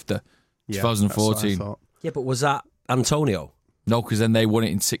year after, Yeah, 2014. that's what I thought. Yeah, but was that Antonio? No, because then they won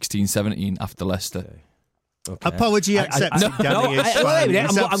it in 16-17 after Leicester. Okay. Apology accepted, Danny. It's fine. Wait a minute,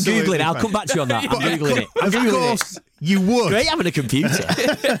 It's I'm absolutely Googling it. I'll fine. come back to you on that. I'm Googling it. Of course, you would. Great having a computer.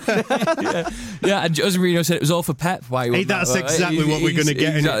 Yeah, and Jose Mourinho said it was all for Pep. Why? Hey, that's exactly what we're going to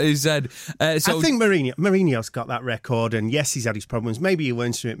get in it. He said. I think Mourinho's got that record, and yes, he's had his problems. Maybe he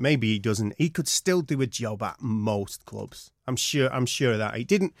learns from it, maybe he doesn't. He could still do a job at most clubs. I'm sure of that. He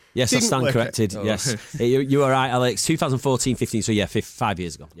didn't. Yes, didn't I stand work corrected. it. Yes, you are right, Alex. 2014-15. So yeah, 5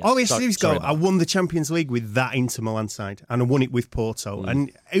 years ago. Yeah. All he has to do is go, Sorry about I won the Champions League with that Inter Milan side, and I won it with Porto.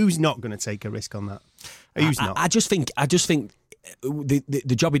 And who's not going to take a risk on that? Who's not? I just think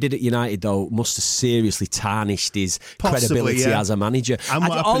the job he did at United, though, must have seriously tarnished his credibility as a manager. And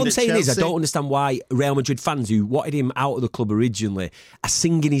what all happened I'm at saying is, I Chelsea? don't understand why Real Madrid fans who wanted him out of the club originally are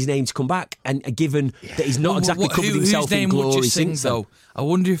singing his name to come back, and given that he's not exactly covered himself whose in name would glory you sing, since then. though? I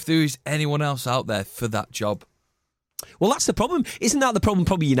wonder if there is anyone else out there for that job. Well, that's the problem. Isn't that the problem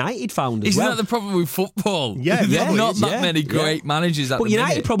probably United found as Isn't well? that the problem with football? Yeah, There's not probably that many great managers at But the United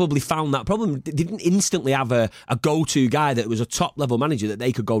minute. probably found that problem. They didn't instantly have a go-to guy that was a top-level manager that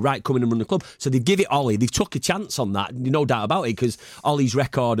they could go, right, come in and run the club. So they give it Ollie. They took a chance on that, no doubt about it, because Ollie's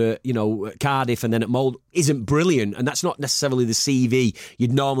record at Cardiff and then at Mold isn't brilliant, and that's not necessarily the CV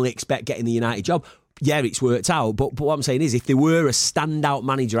you'd normally expect getting the United job. Yeah, it's worked out, but what I'm saying is, if there were a standout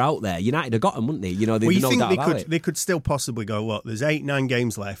manager out there, United have got him, wouldn't they? There's Well, you no think doubt about it. they could still possibly go, look, there's 8-9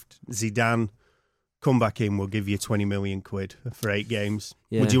 games left. Zidane, come back in, we'll give you 20 million quid for 8 games.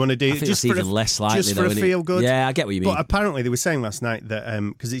 Yeah. Would you want to do I think just that's for even less likely, just for though, a isn't it? feel good? Yeah, I get what you mean. But apparently they were saying last night that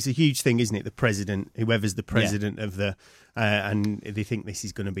because it's a huge thing, isn't it? The president, whoever's the president of the, and they think this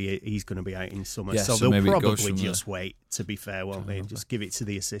is going to be he's going to be out in summer, Yeah, so so maybe they'll it goes probably from just wait. To be fair, won't they? Just give it to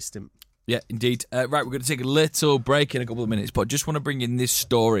the assistant. Yeah, indeed. Right, we're going to take a little break in a couple of minutes, but just want to bring in this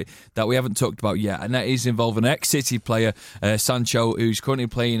story that we haven't talked about yet, and that is involving an ex-City player, Sancho, who's currently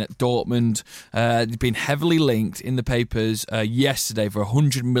playing at Dortmund. He's been heavily linked in the papers yesterday for a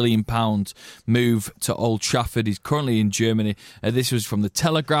 £100 million move to Old Trafford. He's currently in Germany. This was from the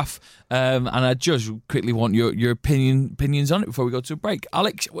Telegraph, and I just quickly want your opinions on it before we go to a break.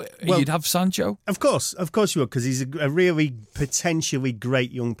 Alex, you'd have Sancho? Of course you would, because he's a really potentially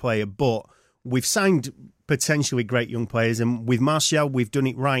great young player, but we've signed potentially great young players, and with Martial, we've done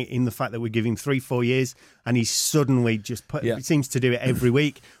it right in the fact that we give him 3-4 years, and he's suddenly just he seems to do it every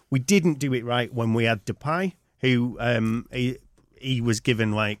week. We didn't do it right when we had Depay, who he was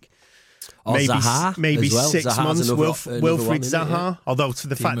given like maybe well. 6 Zaha's months. Wilfried Zaha, yeah. Although to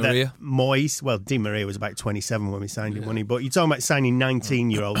the Di fact Maria. that Moyes, Di Maria was about 27 when we signed him, wasn't he? But you're talking about signing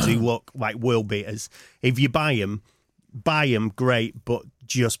 19-year-olds who look like world beaters. If you buy him, great, but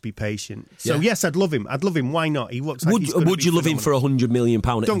just be patient. So yes, I'd love him. Why not? He looks like would you love him for £100 million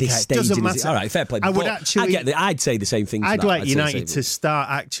at this stage? Doesn't matter. All right, fair play. I get that. I'd say the same thing. I'd like United to start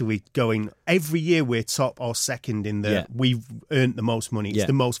actually going. Every year we're top or second in the. We've earned the most money. It's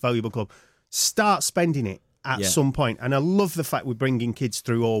the most valuable club. Start spending it at some point. And I love the fact we're bringing kids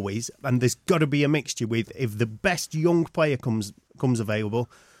through always. And there's got to be a mixture with, if the best young player comes available,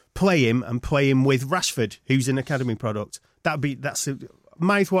 play him with Rashford, who's an academy product. That's a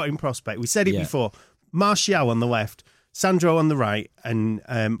mouth-watering prospect. We said it before. Martial on the left, Sandro on the right, and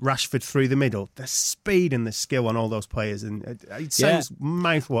Rashford through the middle. The speed and the skill on all those players, and it sounds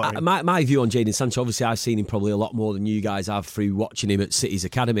mouth-watering. My view on Jadon Sancho, obviously I've seen him probably a lot more than you guys have through watching him at City's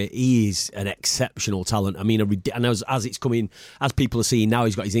academy. He is an exceptional talent. I mean, and as it's coming, as people are seeing now,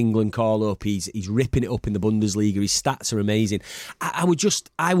 he's got his England call up. He's ripping it up in the Bundesliga. His stats are amazing. I would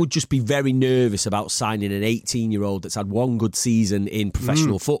just be very nervous about signing an 18-year-old that's had one good season in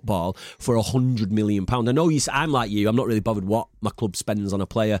professional football for £100 million. I know I'm like you. I'm not really bothered what my club spends on a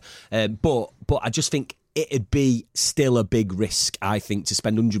player, but I just think it'd be still a big risk, I think, to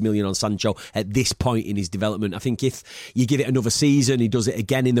spend £100 million on Sancho at this point in his development. I think if you give it another season, he does it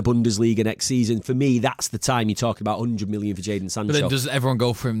again in the Bundesliga next season, for me, that's the time you're talking about £100 million for Jadon Sancho. But then doesn't everyone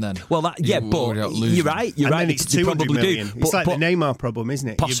go for him then? Well, but you're right. And then it's 200 million. Do. It's like the Neymar problem, isn't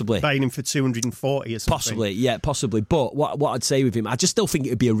it? Possibly. You're buying him for 240 or something. Possibly. But what I'd say with him, I just still think it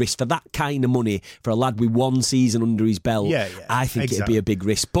would be a risk for that kind of money for a lad with one season under his belt. I think it'd be a big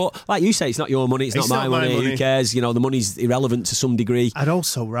risk. But like you say, it's not your money, it's not my money. Who cares? The money's irrelevant to some degree. I'd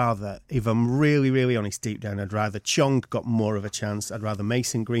also rather, if I'm really, really honest deep down, I'd rather Chong got more of a chance. I'd rather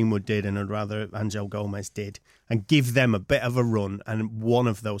Mason Greenwood did, and I'd rather Angel Gomez did, and give them a bit of a run. And one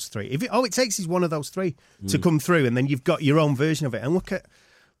of those three, it takes is one of those three to come through, and then you've got your own version of it. And look at.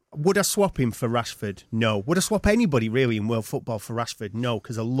 Would I swap him for Rashford? No. Would I swap anybody really in world football for Rashford? No,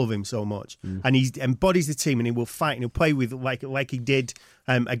 because I love him so much. And he embodies the team, and he will fight, and he'll play with like he did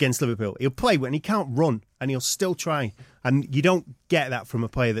against Liverpool. He'll play when he can't run, and he'll still try. And you don't get that from a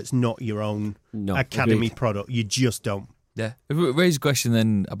player that's not your own academy product. You just don't. Yeah. Raise a question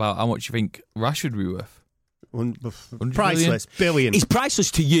then about how much you think Rashford would be worth. Priceless, billion. It's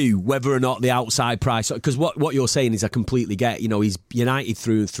priceless to you, whether or not the outside price. Because what you're saying is, I completely get. He's United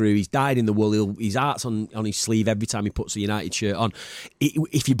through and through. He's dyed in the wool. His heart's on his sleeve every time he puts a United shirt on.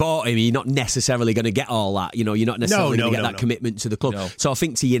 If you bought him, you're not necessarily going to get all that. You're not necessarily going to get that commitment to the club. No. So I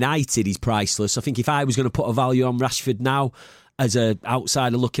think to United, he's priceless. I think if I was going to put a value on Rashford now, as an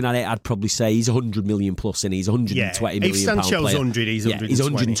outsider looking at it, I'd probably say he's 100 million plus, and he's 120 million pound player. If Sancho's 100, he's 120. He's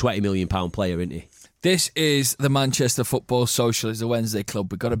 120 million pound player, isn't he? This is the Manchester Football Social, is the Wednesday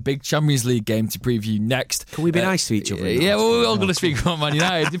Club. We've got a big Champions League game to preview next. Can we be nice to each other? Yeah, we're all going to speak about Man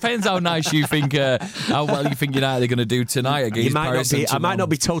United. Depends how nice you think, how well you think United are going to do tonight against Paris Saint-Germain. I might not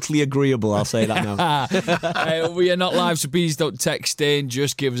be totally agreeable, I'll say that now. We are not live, so please don't text in.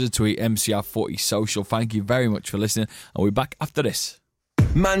 Just give us a tweet, MCR Footy Social. Thank you very much for listening, and we're back after this.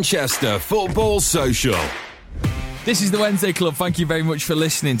 Manchester Football Social. This is the Wednesday Club. Thank you very much for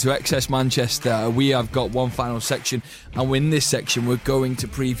listening to XS Manchester. We have got one final section, and in this section we're going to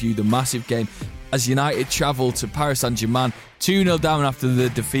preview the massive game as United travel to Paris Saint-Germain, 2-0 down after the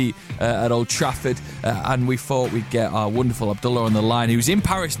defeat at Old Trafford, and we thought we'd get our wonderful Abdullah on the line, who's in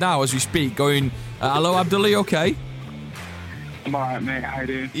Paris now as we speak, going, hello Abdullah, you okay? I'm alright, mate. How you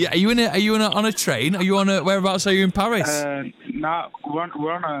doing? Yeah, are you on a train? Are you on a, whereabouts are you in Paris? Nah,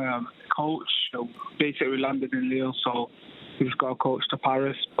 we're on a coach. So basically, we landed in Lille, so we just got to coach to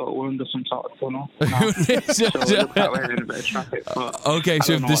Paris, but we're under some sort of tunnel now. So it looks like we're in a bit of traffic. But okay,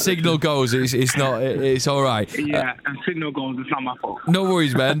 so if the signal goes, it's all right. Yeah, and signal goes, it's not my fault. No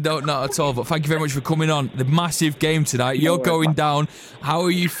worries, man. No, not at all. But thank you very much for coming on. The massive game tonight. You're going down. How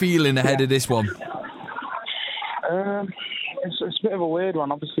are you feeling ahead of this one? It's a bit of a weird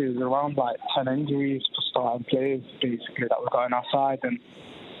one. Obviously, there's around 10 injuries for starting players, basically, that we've got on our side. And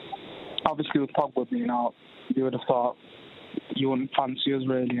obviously, with Pogba being out, you would have thought you wouldn't fancy us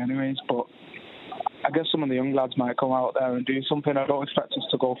really anyways. But I guess some of the young lads might come out there and do something. I don't expect us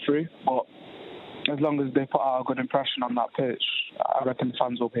to go through, but as long as they put out a good impression on that pitch, I reckon the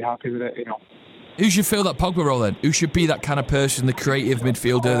fans will be happy with it, Who should fill that Pogba role then? Who should be that kind of person, the creative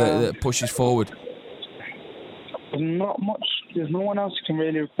midfielder that pushes forward? Not much. There's no one else you can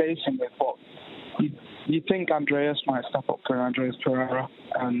really replace him with, but you think Andreas might step up for Andreas Pereira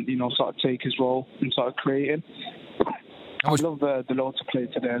and, sort of take his role and sort of creating. I love the low to play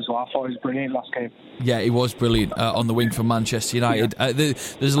today as well. I thought he was brilliant last game. Yeah, he was brilliant on the wing for Manchester United. Yeah.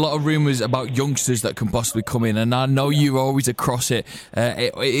 There's a lot of rumours about youngsters that can possibly come in, and I know you're always across it.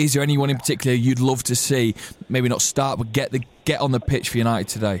 Is there anyone in particular you'd love to see, maybe not start, but get on the pitch for United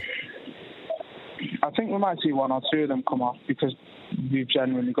today? I think we might see one or two of them come off because we've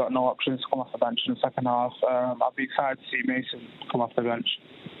genuinely got no options to come off the bench in the second half. I'd be excited to see Mason come off the bench.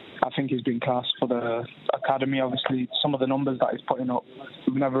 I think he's been class for the academy. Obviously, some of the numbers that he's putting up,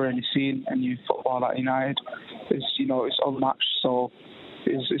 we've never really seen in youth football at United. It's unmatched. So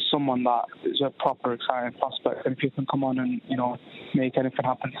it's someone that is a proper exciting prospect. And if he can come on and make anything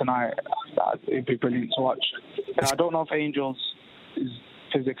happen tonight, it'd be brilliant to watch. And I don't know if Angels is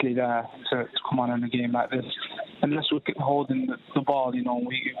physically there to come on in a game like this. Unless we're holding the ball,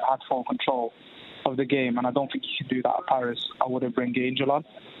 we've had full control of the game, and I don't think you can do that at Paris. I wouldn't bring Angel on.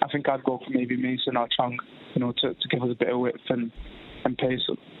 I think I'd go for maybe Mason or Chong, to give us a bit of width and pace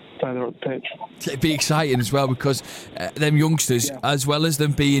further up the pitch. It'd be exciting as well because them youngsters, as well as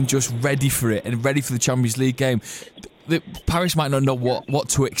them being just ready for it and ready for the Champions League game, Paris might not know what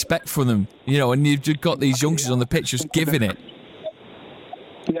to expect from them, and you've just got these youngsters on the pitch just giving it.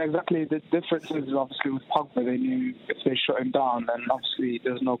 Yeah, exactly. The difference is obviously with Pogba, they knew if they shut him down, then obviously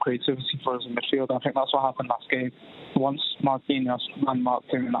there's no creativity for us in midfield. I think that's what happened last game. Once Marquinhos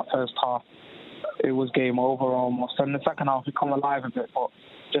man-marked him in that first half, it was game over almost. And in the second half, we come alive a bit, but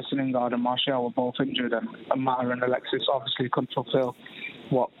Jesse Lingard and Martial were both injured, and Mata and Alexis obviously couldn't fulfill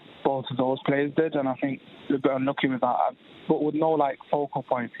what both of those players did, and I think we're a bit unlucky with that. But with no focal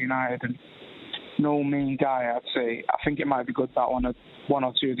point for United and no main guy, I'd say, I think it might be good that one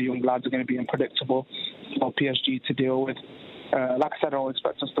or two of the young lads are going to be unpredictable for PSG to deal with. Like I said, I don't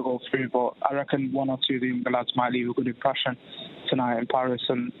expect us to go through, but I reckon one or two of the younger lads might leave a good impression tonight in Paris,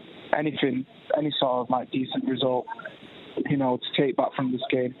 and any sort of decent result, to take back from this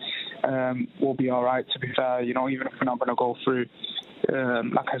game will be all right, to be fair, even if we're not going to go through.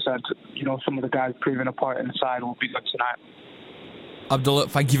 Like I said, some of the guys proving a point inside will be good tonight. Abdullah,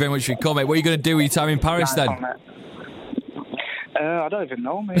 thank you very much for your comment. What are you going to do with your time in Paris then? I don't even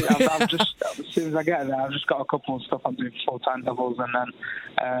know, mate. I've just, as soon as I get there, I've just got a couple of stuff I'm doing full-time doubles, and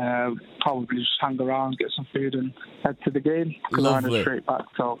then probably just hang around, get some food, and head to the game. Because I'm headed straight back,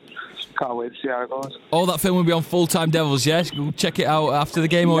 so can't wait to see how it goes. All that film will be on Full-Time Devils, yes? Go check it out after the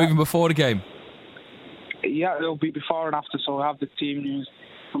game or even before the game? Yeah, it'll be before and after, so we'll have the team news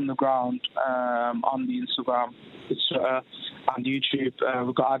from the ground on the Instagram, Twitter, and YouTube.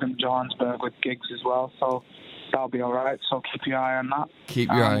 We've got Adam Johannesburg with gigs as well, so that'll be all right. So keep your eye on that. Keep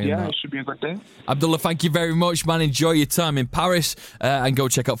your eye on that. Yeah, it should be a good day. Abdullah, thank you very much, man. Enjoy your time in Paris and go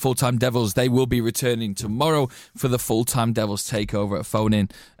check out Full-Time Devils. They will be returning tomorrow for the Full-Time Devils takeover at Phone In,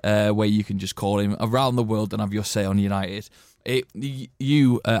 where you can just call him around the world and have your say on United.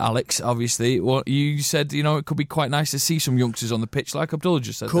 Alex, obviously, you said, it could be quite nice to see some youngsters on the pitch, like Abdullah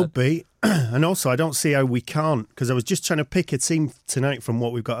just said. Could be. And also, I don't see how we can't, because I was just trying to pick a team tonight from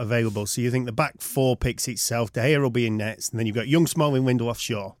what we've got available. So you think the back four picks itself, De Gea will be in nets, and then you've got Young, Smalling, Lindelof,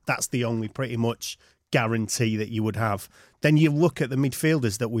 Shaw. That's the only pretty much guarantee that you would have. Then you look at the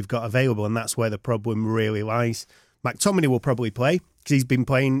midfielders that we've got available, and that's where the problem really lies. McTominay will probably play, because he's been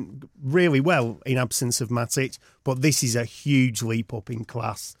playing really well in absence of Matic, but this is a huge leap up in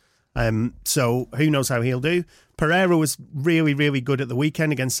class. So who knows how he'll do. Pereira was really, really good at the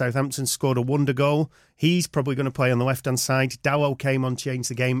weekend against Southampton, scored a wonder goal. He's probably going to play on the left-hand side. Dalot came on,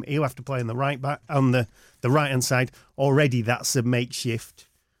 changed the game. He'll have to play on the right-hand side. Already that's a makeshift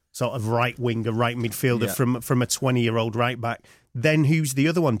sort of right winger, right midfielder from a 20-year-old right back. Then who's the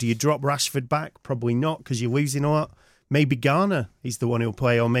other one? Do you drop Rashford back? Probably not, because you're losing a lot. Maybe Garner is the one who'll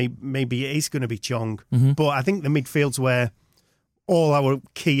play, or maybe it is going to be Chong. Mm-hmm. But I think the midfield's where all our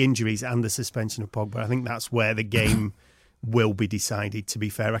key injuries and the suspension of Pogba, I think that's where the game will be decided, to be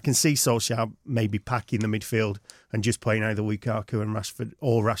fair. I can see Solskjaer maybe packing the midfield and just playing either Lukaku and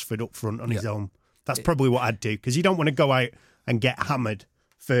Rashford up front on his own. That's probably what I'd do, because you don't want to go out and get hammered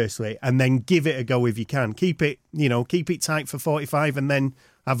firstly and then give it a go if you can. Keep it tight for 45 and then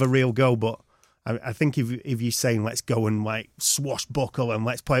have a real go. But I think if you're saying let's go and like swashbuckle and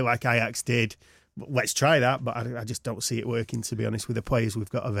let's play like Ajax did, let's try that, but I just don't see it working, to be honest, with the players we've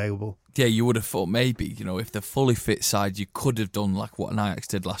got available. Yeah, you would have thought maybe, if they're fully fit side, you could have done like what Ajax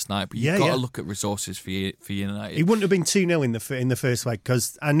did last night, but you've got to look at resources for United. It wouldn't have been 2-0 in the first leg,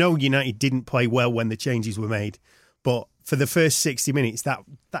 because I know United didn't play well when the changes were made, but for the first 60 minutes, that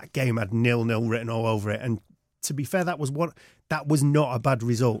game had 0-0 written all over it, and to be fair, that was not a bad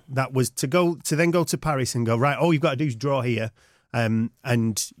result. That was to then go to Paris and go, right, all you've got to do is draw here.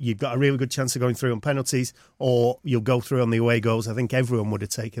 And you've got a really good chance of going through on penalties, or you'll go through on the away goals. I think everyone would have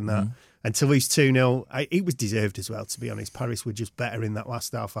taken that. And to lose 2-0, it was deserved as well, to be honest. Paris were just better in that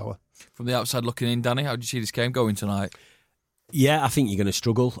last half hour. From the outside looking in, Danny, how did you see this game going tonight? Yeah, I think you're going to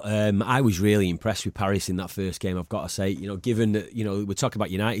struggle. I was really impressed with Paris in that first game, I've got to say. Given that, we're talking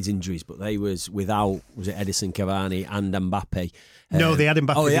about United's injuries, but they was without, was it Edison Cavani and Mbappe? No, they had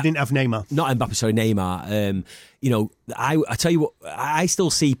Mbappe. They didn't have Neymar. Not Mbappe, sorry, Neymar. I tell you what, I still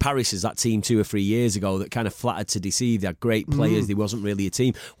see Paris as that team 2 or 3 years ago that kind of flattered to deceive. They had great players. They wasn't really a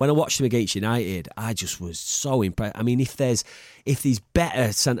team. When I watched them against United, I just was so impressed. I mean, if there's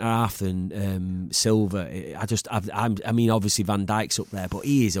better centre half than Silva, I mean, obviously Van Dijk's up there, but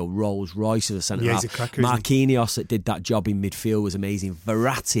he is a Rolls Royce of a centre half. He's a cracker, Marquinhos that did that job in midfield was amazing.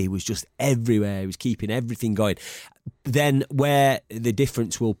 Verratti was just everywhere. He was keeping everything going. Then where the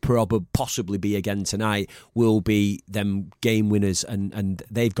difference will possibly be again tonight will be them game winners, and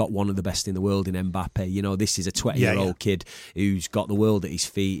they've got one of the best in the world in Mbappe. This is a 20-year-old kid who's got the world at his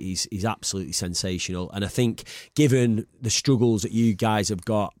feet. He's absolutely sensational, and I think given the struggles that you guys have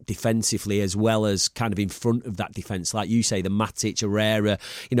got defensively as well as kind of in front of that defence, like you say, the Matic, Herrera,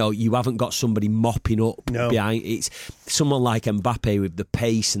 you haven't got somebody mopping up behind. It's someone like Mbappe with the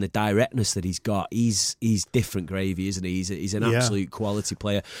pace and the directness that he's got. He's different gravy, isn't he? He's an absolute quality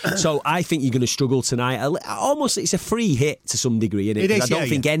player. So I think you're going to struggle tonight. Almost, it's a free hit to some degree, isn't it? It is, I don't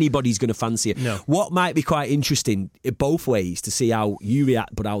think anybody's going to fancy it. No. What might be quite interesting both ways to see how you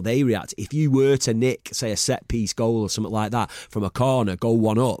react, but how they react. If you were to nick, say, a set piece goal or something like that from a corner, go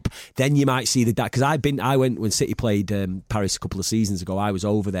one up, then you might see because I went when City played Paris a couple of seasons ago. I was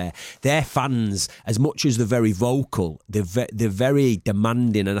over there. Their fans, as much as they're very vocal, they're very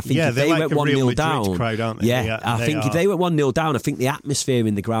demanding, and I think if they went 1-0 down, crowd, aren't they? I think if they went 1-0 down, I think the atmosphere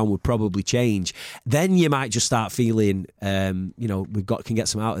in the ground would probably change. Then you might just start feeling, can get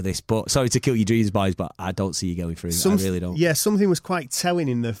some out of this. But sorry to kill your dreams, boys, but I don't see you going through. I really don't. Yeah, something was quite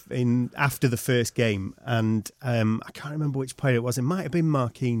telling after the first game, and I can't remember which player it was. It might have been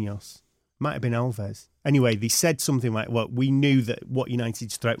Marquinhos, might have been Alves. Anyway, they said something like, well, we knew that what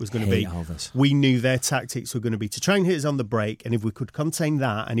United's threat was going to be. Alves. We knew their tactics were going to be to try and hit us on the break, and if we could contain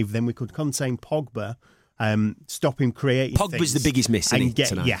that, and if then we could contain Pogba, stop him creating Pogba's things. The biggest miss tonight.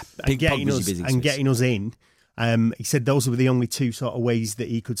 Getting us in. He said those were the only two sort of ways that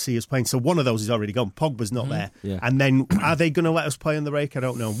he could see us playing. So one of those is already gone. Pogba's not there. Yeah. And then are they going to let us play on the break? I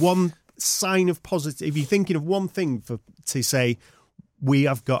don't know. One sign of positive, if you're thinking of one thing to say, we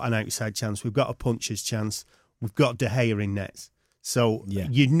have got an outside chance, we've got a puncher's chance, we've got De Gea in nets. So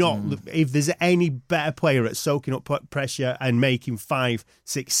you're not. If there's any better player at soaking up pressure and making 5,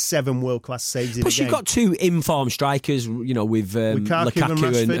 6, 7 world class saves in a game. Plus, you've got 2 informed strikers, with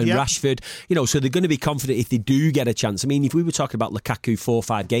Lukaku and Rashford. So they're going to be confident if they do get a chance. I mean, if we were talking about Lukaku 4 or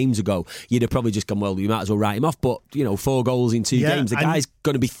 5 games ago, you'd have probably just gone, well, you might as well write him off. But 4 goals in 2 games, the guy's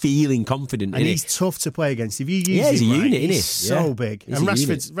going to be feeling confident. And he's tough to play against. If you use he's him a unit, right, he's so big. He's and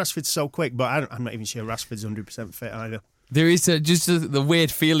Rashford's so quick, but I'm not even sure Rashford's 100% fit either. There is the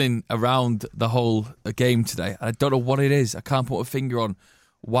weird feeling around the whole game today. I don't know what it is. I can't put a finger on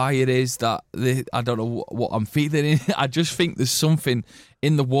why it is that I don't know what I'm feeling. I just think there's something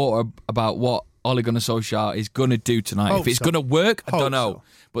in the water about what Ole Gunnar Solskjaer is going to do tonight. If it's going to work, I don't know.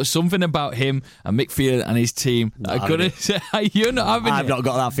 But something about him and Mick Phelan and his team are going to say, you're not having I've not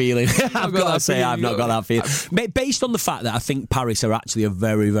got that feeling. I've got to say, I've not got that feeling. Based on the fact that I think Paris are actually a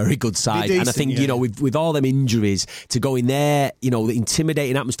very, very good side. Decent, and I think, with all them injuries, to go in there, the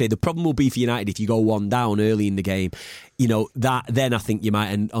intimidating atmosphere, the problem will be for United if you go 1 down early in the game. that then I think you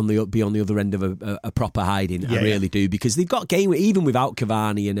might be on the other end of a proper hiding. I really do, because they've got game even without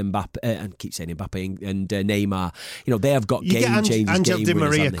Cavani and Mbappe, and keep saying Mbappe and Neymar. They have got game changers. Angel Di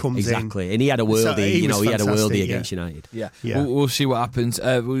Maria comes exactly, and he had a worldie. He had a worldie against United. Yeah. We'll see what happens.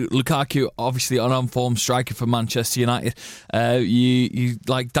 Lukaku, obviously an on-form striker for Manchester United. You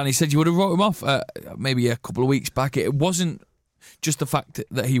like Danny said, you would have wrote him off maybe a couple of weeks back. It wasn't just the fact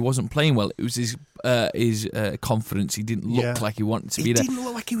that he wasn't playing well. It was his confidence. He didn't look like he wanted to be there. He didn't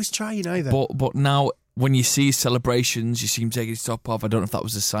look like he was trying either. But now, when you see his celebrations, you see him taking his top off. I don't know if that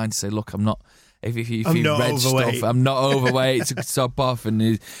was a sign to say, look, I'm not... If you read overweight. stuff, I'm not overweight, took his top off, and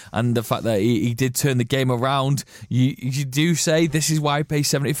the fact that he did turn the game around, you do say this is why I pay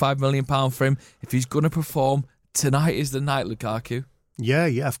 £75 million for him. If he's going to perform, tonight is the night, Lukaku. Yeah,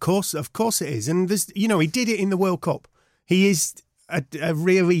 of course it is. And there's, he did it in the World Cup. He is a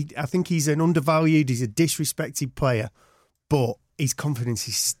really, I think he's an undervalued, he's a disrespected player, but his confidence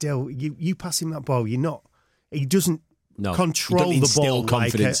is still, you pass him that ball, he doesn't control the ball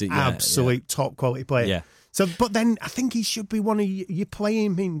like an absolute top quality player. Yeah. So, but then I think he should be one of you play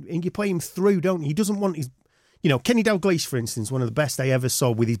him in, and you play him through, don't you? He doesn't want his, Kenny Dalglish, for instance, one of the best I ever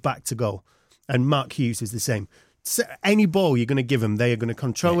saw with his back to goal, and Mark Hughes is the same. So any ball you're going to give them, they are going to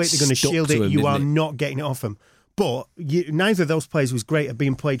control it, they're going to shield it. You are not getting it off them. But neither of those players was great at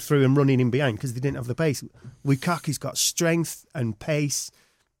being played through and running in behind because they didn't have the pace. Lukaku's got strength and pace.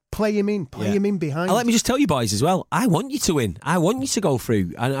 Play him in behind. Let me just tell you boys as well, I want you to win. I want you to go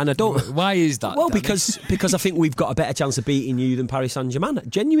through. And I don't... Why is that, Well, Danny? because I think we've got a better chance of beating you than Paris Saint-Germain.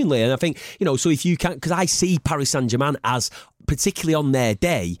 Genuinely. And I think, so if you can... Because I see Paris Saint-Germain as, particularly on their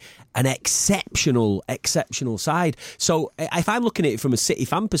day, an exceptional side. So if I'm looking at it from a City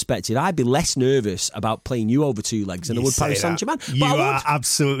fan perspective, I'd be less nervous about playing you over two legs than I would Paris Saint-Germain. You are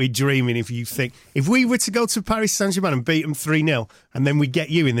absolutely dreaming if you think... If we were to go to Paris Saint-Germain and beat them 3-0, and then we get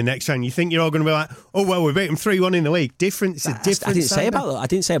you in the next round, you think you're all going to be like, oh, well, we beat them 3-1 in the league. It's a different I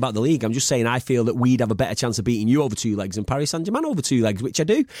didn't say about the league. I'm just saying I feel that we'd have a better chance of beating you over two legs than Paris Saint-Germain over two legs, which I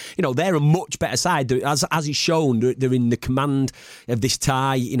do. They're a much better side. As is shown, they're in the command of this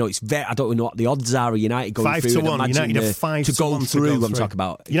tie. It's very... I don't know what the odds are of United going 5 through. 5 to 1. United have 5 to go through. I'm talking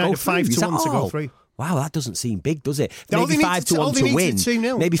about United 5 to 1 to go through. Wow, that doesn't seem big, does it? Maybe 5 to 1 to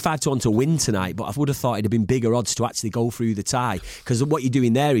win. Maybe 5 to 1 to win tonight, but I would have thought it'd have been bigger odds to actually go through the tie. Because what you're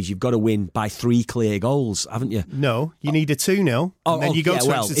doing there is you've got to win by 3 clear goals, haven't you? No, you need a 2-0, and then you go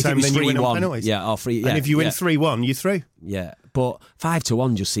to extra time, then you win on penalties. And if you win 3-1, you're through. Yeah, but 5 to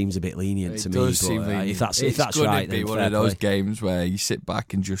 1 just seems a bit lenient to me. If that's right, then it's one of those games where you sit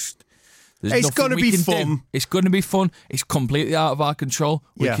back and just. It's going to be fun. It's going to be fun. It's completely out of our control.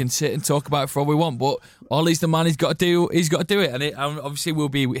 We can sit and talk about it for all we want, but all he's the man. He's got to do it. And obviously, we'll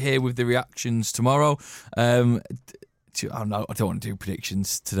be here with the reactions tomorrow. I don't want to do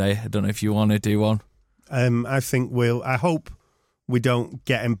predictions today. I don't know if you want to do one. I hope we don't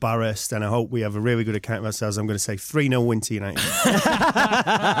get embarrassed, and I hope we have a really good account of ourselves. I'm going to say 3-0 win to United.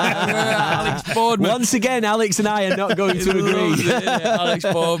 Alex Boardman. Once again, Alex and I are not going to agree. Alex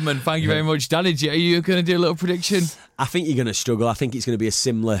Boardman, thank you very much. Danny, are you going to do a little prediction? I think you're going to struggle. I think it's going to be a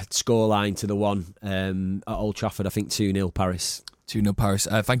similar scoreline to the one at Old Trafford. I think 2-0 Paris. 2-0 Paris.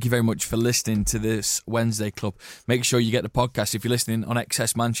 Thank you very much for listening to this Wednesday Club. Make sure you get the podcast if you're listening on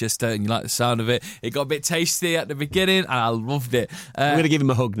XS Manchester and you like the sound of it. It got a bit tasty at the beginning and I loved it. I'm going to give him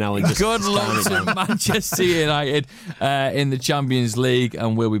a hug now. And just good luck to Manchester United in the Champions League,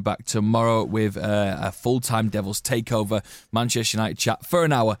 and we'll be back tomorrow with a full-time Devils takeover Manchester United chat for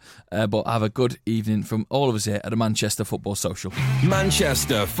an hour. But have a good evening from all of us here at the Manchester Football Social.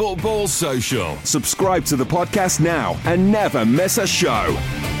 Manchester Football Social. Subscribe to the podcast now and never miss a show.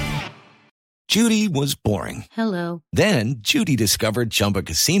 Judy was boring. Hello. Then Judy discovered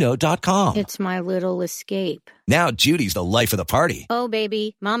ChumbaCasino.com. It's my little escape. Now Judy's the life of the party. Oh,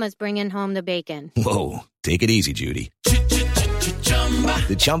 baby, mama's bringing home the bacon. Whoa, take it easy, Judy.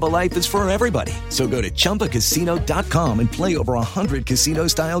 The Chumba life is for everybody. So go to ChumbaCasino.com and play over 100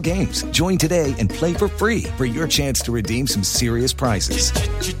 casino-style games. Join today and play for free for your chance to redeem some serious prizes.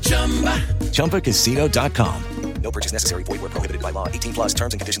 ChumbaCasino.com. No purchase necessary. Void where prohibited by law. 18 plus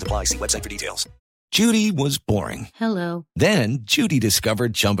terms and conditions apply. See website for details. Judy was boring. Hello. Then Judy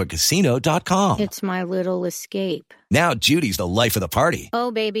discovered ChumbaCasino.com. It's my little escape. Now Judy's the life of the party. Oh,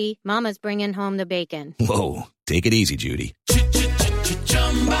 baby, mama's bringing home the bacon. Whoa, take it easy, Judy.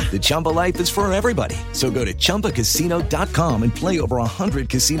 The Chumba life is for everybody. So go to ChumbaCasino.com and play over 100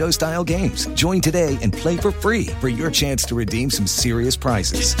 casino-style games. Join today and play for free for your chance to redeem some serious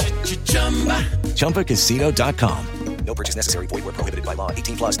prizes. ChumbaCasino.com. No purchase necessary. Void where prohibited by law.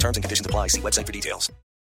 18 plus terms and conditions apply. See website for details.